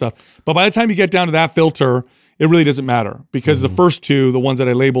 that kind of stuff. But by the time you get down to that filter, it really doesn't matter because the first two, the ones that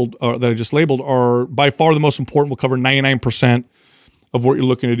I just labeled, are by far the most important. Will cover 99% of what you're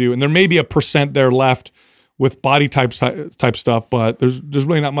looking to do. And there may be a percent there left with body type stuff, but there's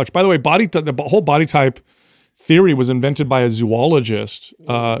really not much. By the way, the whole body type theory was invented by a zoologist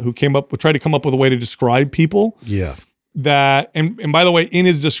who tried to come up with a way to describe people. Yeah. That and by the way, in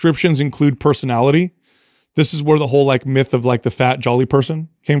his descriptions include personality. This is where the whole like myth of like the fat jolly person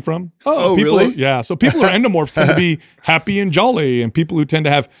came from. Oh, people really? Yeah. So people who are endomorphs tend to be happy and jolly, and people who tend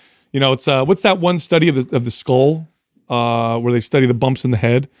to have, it's what's that one study of the skull where they study the bumps in the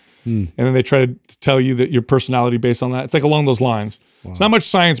head, and then they try to tell you that your personality based on that. It's like along those lines. Wow. It's not much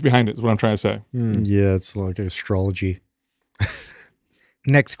science behind it, is what I'm trying to say. Yeah, it's like astrology.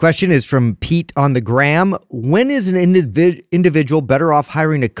 Next question is from Pete on the gram. When is an individual better off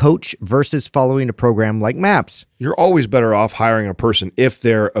hiring a coach versus following a program like MAPS? You're always better off hiring a person if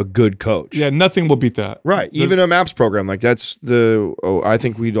they're a good coach. Yeah, nothing will beat that. Right. Even a MAPS program, like that's I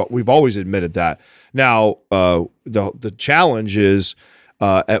think we've always admitted that. Now, the challenge is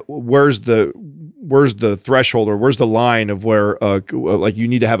where's the threshold or where's the line of where like you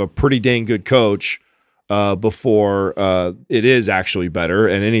need to have a pretty dang good coach before it is actually better.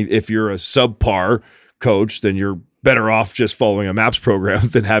 And if you're a subpar coach, then you're better off just following a MAPS program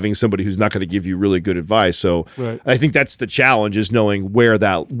than having somebody who's not going to give you really good advice. So I think that's the challenge, is knowing where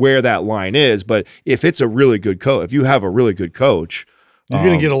that line is. But if it's a really good coach, if you have a really good coach, you're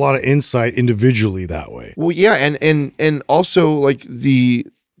going to get a lot of insight individually that way. Well, yeah, and also like the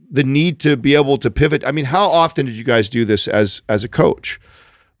need to be able to pivot. I mean, how often did you guys do this as a coach?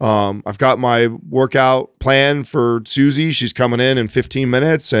 I've got my workout plan for Susie. She's coming in 15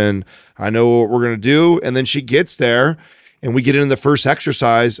 minutes and I know what we're going to do. And then she gets there and we get into the first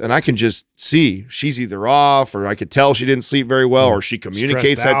exercise and I can just see she's either off, or I could tell she didn't sleep very well, or she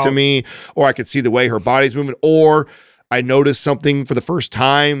communicates that to me, or I could see the way her body's moving, or I noticed something for the first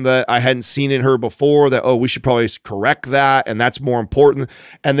time that I hadn't seen in her before that, oh, we should probably correct that. And that's more important.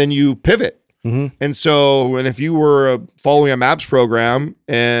 And then you pivot. And so, and if you were following a MAPS program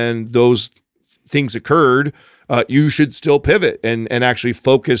and those things occurred, you should still pivot and actually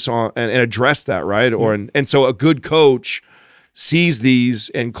focus on and address that, right? Or and so a good coach sees these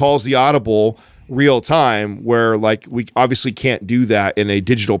and calls the audible real time, where like we obviously can't do that in a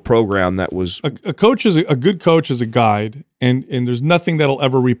digital program that was a coach is a good coach is a guide, and there's nothing that'll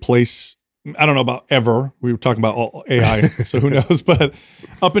ever replace. I don't know about ever. We were talking about all AI, so who knows? But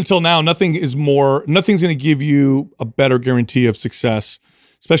up until now, nothing's going to give you a better guarantee of success,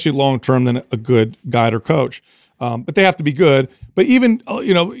 especially long term, than a good guide or coach. But they have to be good. But even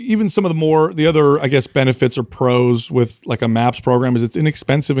even some of the other, I guess, benefits or pros with like a MAPS program is it's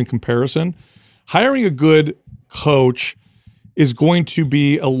inexpensive in comparison. Hiring a good coach is going to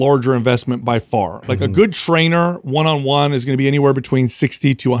be a larger investment by far. Like a good trainer one-on-one is going to be anywhere between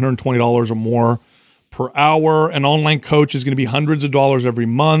 $60 to $120 or more per hour. An online coach is going to be hundreds of dollars every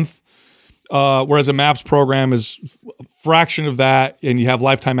month. Whereas a MAPS program is a fraction of that and you have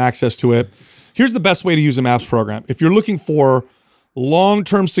lifetime access to it. Here's the best way to use a MAPS program. If you're looking for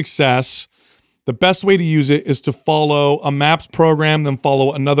long-term success, the best way to use it is to follow a MAPS program, then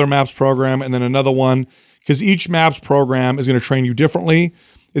follow another MAPS program, and then another one, because each MAPS program is going to train you differently.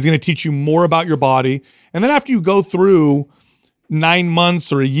 It's going to teach you more about your body. And then after you go through 9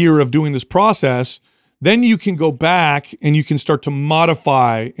 months or a year of doing this process, then you can go back and you can start to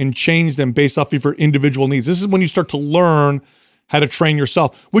modify and change them based off of your individual needs. This is when you start to learn how to train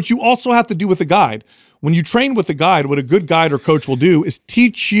yourself, which you also have to do with a guide. When you train with a guide, what a good guide or coach will do is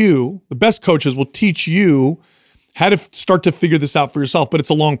teach you, the best coaches will teach you how to start to figure this out for yourself, but it's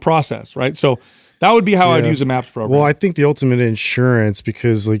a long process, right? So that would be how I'd use a MAPS program. Well, I think the ultimate insurance,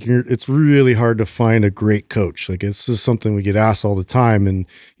 because like it's really hard to find a great coach. Like this is something we get asked all the time, and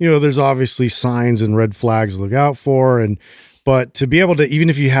there's obviously signs and red flags to look out for, but to be able to,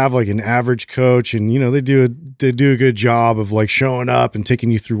 even if you have like an average coach and they do a good job of like showing up and taking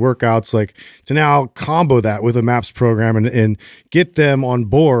you through workouts, like to now combo that with a MAPS program and get them on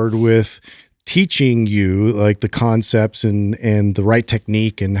board with teaching you like the concepts and the right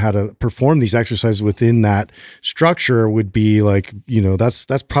technique and how to perform these exercises within that structure would be like,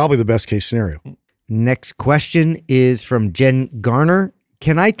 that's probably the best case scenario. Next question is from Jen Garner.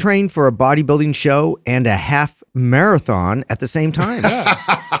 Can I train for a bodybuilding show and a half marathon at the same time?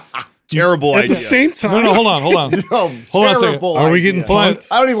 Terrible idea. At the same time? No, hold on. Hold on a second. Are we getting pumped?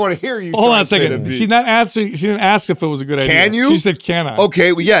 I don't even want to hear you. Hold on a second. She didn't ask if it was a good idea. Can you? She said, can I?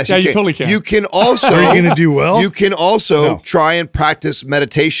 Okay, well, yes. Yeah, you totally can. You can also. Are you going to do well? You can also try and practice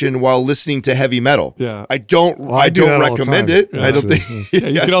meditation while listening to heavy metal. Yeah. I don't recommend it. Yeah. I don't think.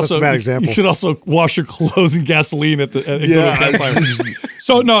 You could also, that's a bad example. You should also wash your clothes in gasoline at the campfire.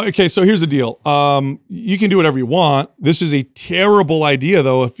 So so here's the deal. You can do whatever you want. This is a terrible idea,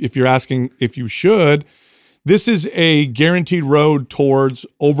 though, if you're asking if you should. This is a guaranteed road towards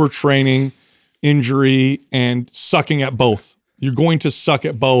overtraining, injury, and sucking at both. You're going to suck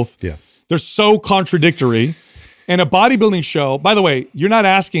at both. Yeah. They're so contradictory. And a bodybuilding show, by the way, you're not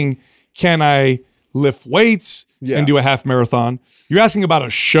asking, can I lift weights and do a half marathon? You're asking about a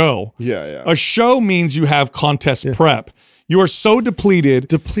show. Yeah. A show means you have contest prep. You are so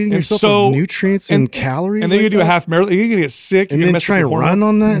depleting yourself of nutrients and calories, and then you do a half marathon. You're gonna get sick, and then try and run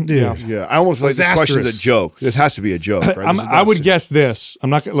on that, dude. Yeah. I almost feel like this question's a joke. This has to be a joke, right? I would guess this. I'm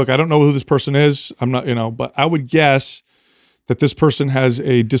not look. I don't know who this person is. I'm not, but I would guess that this person has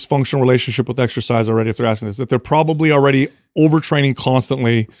a dysfunctional relationship with exercise already. If they're asking this, that they're probably already overtraining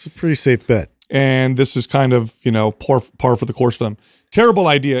constantly. It's a pretty safe bet. And this is kind of par for the course for them. Terrible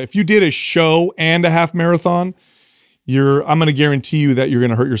idea. If you did a show and a half marathon, I'm going to guarantee you that you're going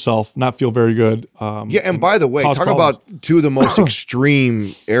to hurt yourself, not feel very good. And by the way, talk about two of the most extreme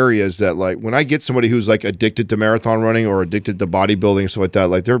areas that, like, when I get somebody who's like addicted to marathon running or addicted to bodybuilding and stuff like that,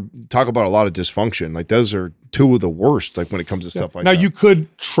 like talk about a lot of dysfunction. Like those are two of the worst, like when it comes to stuff like that. Now you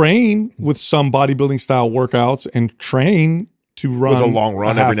could train with some bodybuilding style workouts and train to run with a long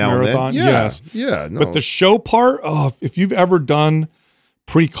run every now and then. Yeah. Yes. Yeah. No. But the show part, if you've ever done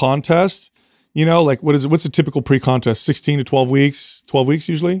pre-contest, like what's a typical pre-contest? 16 to 12 weeks? 12 weeks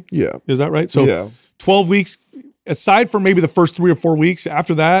usually? Yeah. Is that right? So 12 weeks, aside from maybe the first 3 or 4 weeks,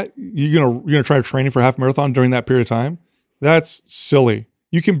 after that, you're gonna try training for half marathon during that period of time. That's silly.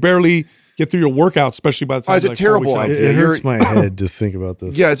 You can barely get through your workout, especially by the time it's a terrible idea. It hurts my head to think about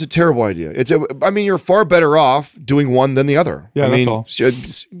this. Yeah, it's a terrible idea. I mean, you're far better off doing one than the other. Yeah, that's all.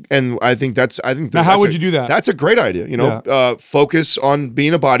 And I think now, how would you do that? That's a great idea. You know, focus on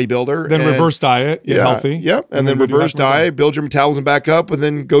being a bodybuilder. Then reverse diet, get healthy. Yeah, and then reverse diet, build your metabolism back up, and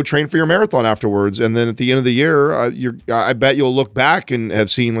then go train for your marathon afterwards. And then at the end of the year, I bet you'll look back and have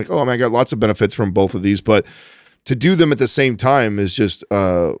seen like, oh, man, I got lots of benefits from both of these, but to do them at the same time is just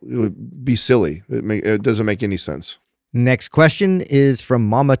it would be silly. It doesn't make any sense. Next question is from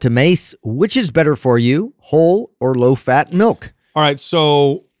Mama to Mace. Which is better for you, whole or low-fat milk? All right,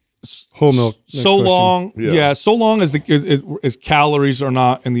 so whole milk. So long, so long as as calories are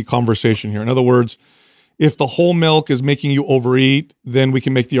not in the conversation here. In other words, if the whole milk is making you overeat, then we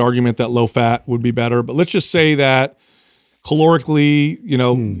can make the argument that low-fat would be better. But let's just say that calorically,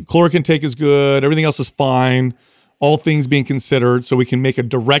 caloric intake is good, everything else is fine, all things being considered, so we can make a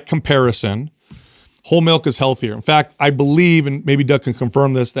direct comparison. Whole milk is healthier. In fact, I believe, and maybe Doug can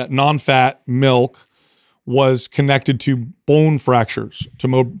confirm this, that non-fat milk was connected to bone fractures, to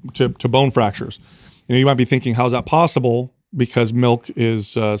bone fractures. You might be thinking, how's that possible? Because milk is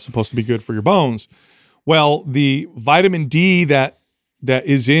supposed to be good for your bones. Well, the vitamin D that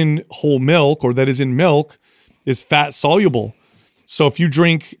is in whole milk, or that is in milk, is fat soluble. So if you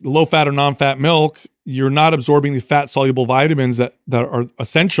drink low-fat or non-fat milk, you're not absorbing the fat-soluble vitamins that are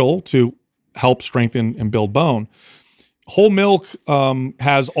essential to help strengthen and build bone. Whole milk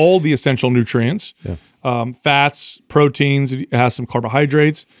has all the essential nutrients, fats, proteins, it has some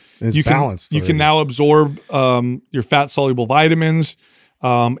carbohydrates. And it's balanced. You can now absorb your fat-soluble vitamins.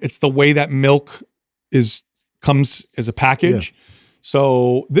 It's the way that milk comes as a package. Yeah.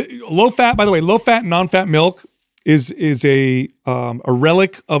 So low-fat, by the way, low-fat and non-fat milk is a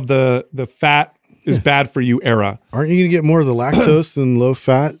relic of the fat is bad for you era. Aren't you going to get more of the lactose than low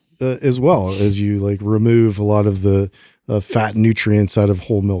fat as well, as you like remove a lot of the fat nutrients out of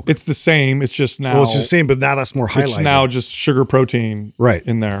whole milk? It's the same. It's just now. Well, it's just the same, but now that's more highlighted. It's now just sugar protein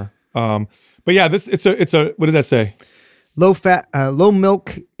in there. But yeah, it's a what does that say? Low fat, low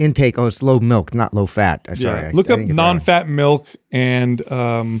milk intake. Oh, it's low milk, not low fat. Sorry. Yeah. Look up non-fat milk and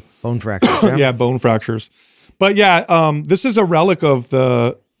bone fractures. Yeah, bone fractures. But yeah, this is a relic of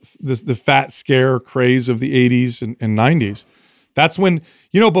the fat scare craze of the 80s and 90s. That's when,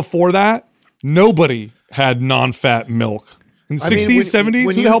 before that, nobody had non-fat milk. In the 60s, 70s,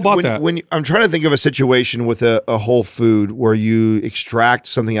 who the hell bought that? I'm trying to think of a situation with a whole food where you extract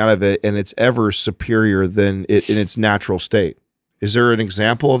something out of it and it's ever superior than it in its natural state. Is there an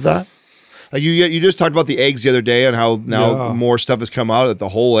example of that? Like you just talked about the eggs the other day and how now more stuff has come out that the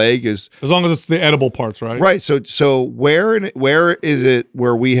whole egg is, as long as it's the edible parts, right? Right. So where is it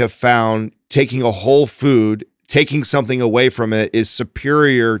where we have found taking a whole food, taking something away from it is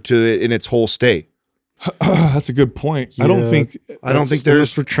superior to it in its whole state? That's a good point. Yeah, I don't think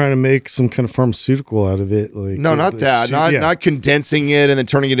there's for trying to make some kind of pharmaceutical out of it. Like no, not that. Not condensing it and then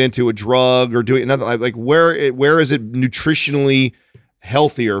turning it into a drug or doing another. Like where is it nutritionally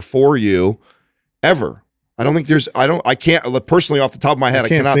healthier for you ever? I don't think there's. I can't personally off the top of my head. I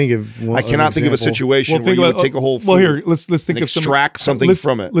cannot think of a situation where you would take a whole food. Well, here let's think of extract something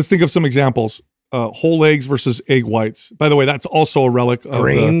from it. Let's think of some examples. Whole eggs versus egg whites. By the way, that's also a relic of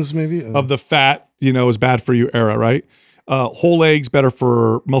grains, maybe of the fat. Is bad for you era, right? Whole eggs better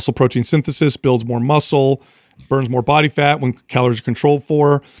for muscle protein synthesis, builds more muscle, burns more body fat when calories are controlled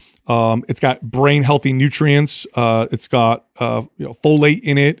for. It's got brain healthy nutrients. It's got folate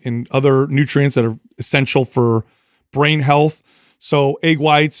in it and other nutrients that are essential for brain health. So egg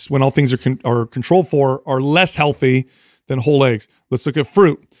whites, when all things are controlled for, are less healthy than whole eggs. Let's look at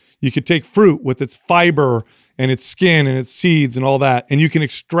fruit. You could take fruit with its fiber and its skin and its seeds and all that, and you can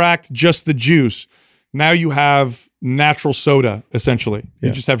extract just the juice. Now you have natural soda, essentially. You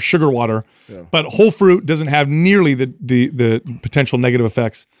just have sugar water. Yeah. But whole fruit doesn't have nearly the potential negative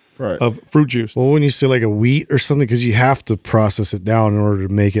effects of fruit juice. Well, when you say like a wheat or something, because you have to process it down in order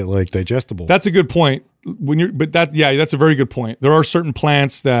to make it like digestible. That's a good point. That's a very good point. There are certain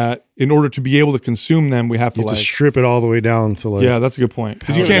plants that, in order to be able to consume them, we have to strip it all the way down to like. Yeah, that's a good point.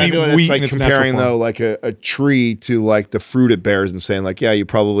 Because you can't eat wheat in its comparing natural form. Though like a tree to like the fruit it bears and saying like, yeah, you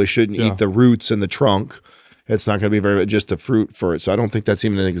probably shouldn't eat the roots and the trunk. It's not going to be just the fruit for it. So I don't think that's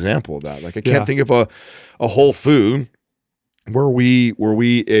even an example of that. Like I can't think of a whole food where we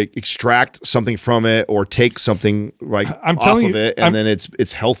extract something from it or take something like off of it and then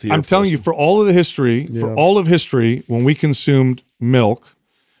it's healthier. I'm telling you, for all of history, when we consumed milk,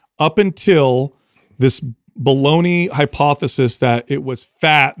 up until this baloney hypothesis that it was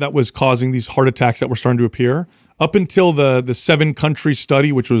fat that was causing these heart attacks that were starting to appear up until the 7-country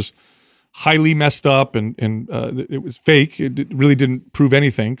study, which was highly messed up and it was fake. It really didn't prove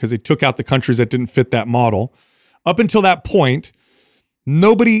anything because they took out the countries that didn't fit that model. Up until that point,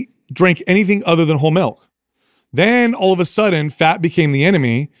 nobody drank anything other than whole milk. Then all of a sudden, fat became the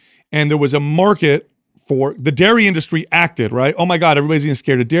enemy, and there was a market for the dairy industry acted, right? Oh my God, everybody's getting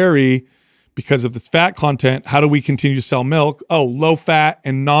scared of dairy because of this fat content. How do we continue to sell milk? Oh, low fat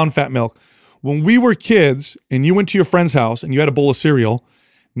and non-fat milk. When we were kids and you went to your friend's house and you had a bowl of cereal,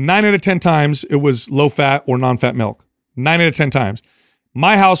 9 out of 10 times it was low fat or non-fat milk. 9 out of 10 times.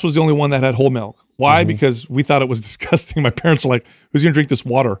 My house was the only one that had whole milk. Why? Because we thought it was disgusting. My parents were like, who's gonna drink this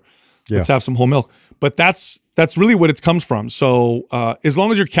water? Let's have some whole milk. But that's really what it comes from. So as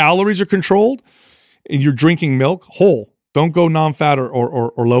long as your calories are controlled and you're drinking milk whole, don't go non-fat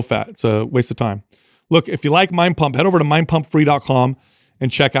or low fat. It's a waste of time. Look, if you like Mind Pump, head over to mindpumpfree.com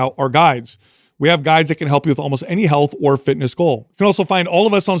and check out our guides. We have guides that can help you with almost any health or fitness goal. You can also find all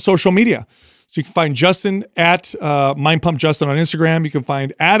of us on social media. So you can find Justin at Mind Pump Justin on Instagram. You can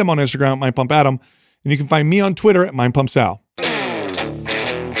find Adam on Instagram at Mind Pump Adam. And you can find me on Twitter at Mind Pump Sal.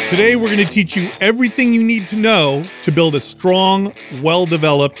 Today, we're going to teach you everything you need to know to build a strong,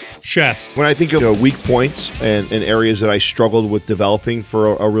 well-developed chest. When I think of weak points and areas that I struggled with developing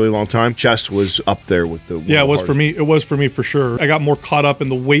for a really long time, chest was up there with the Yeah, it was for me. It was for me for sure. I got more caught up in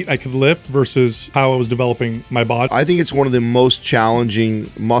the weight I could lift versus how I was developing my body. I think it's one of the most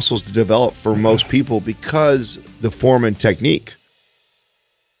challenging muscles to develop for most people because the form and technique.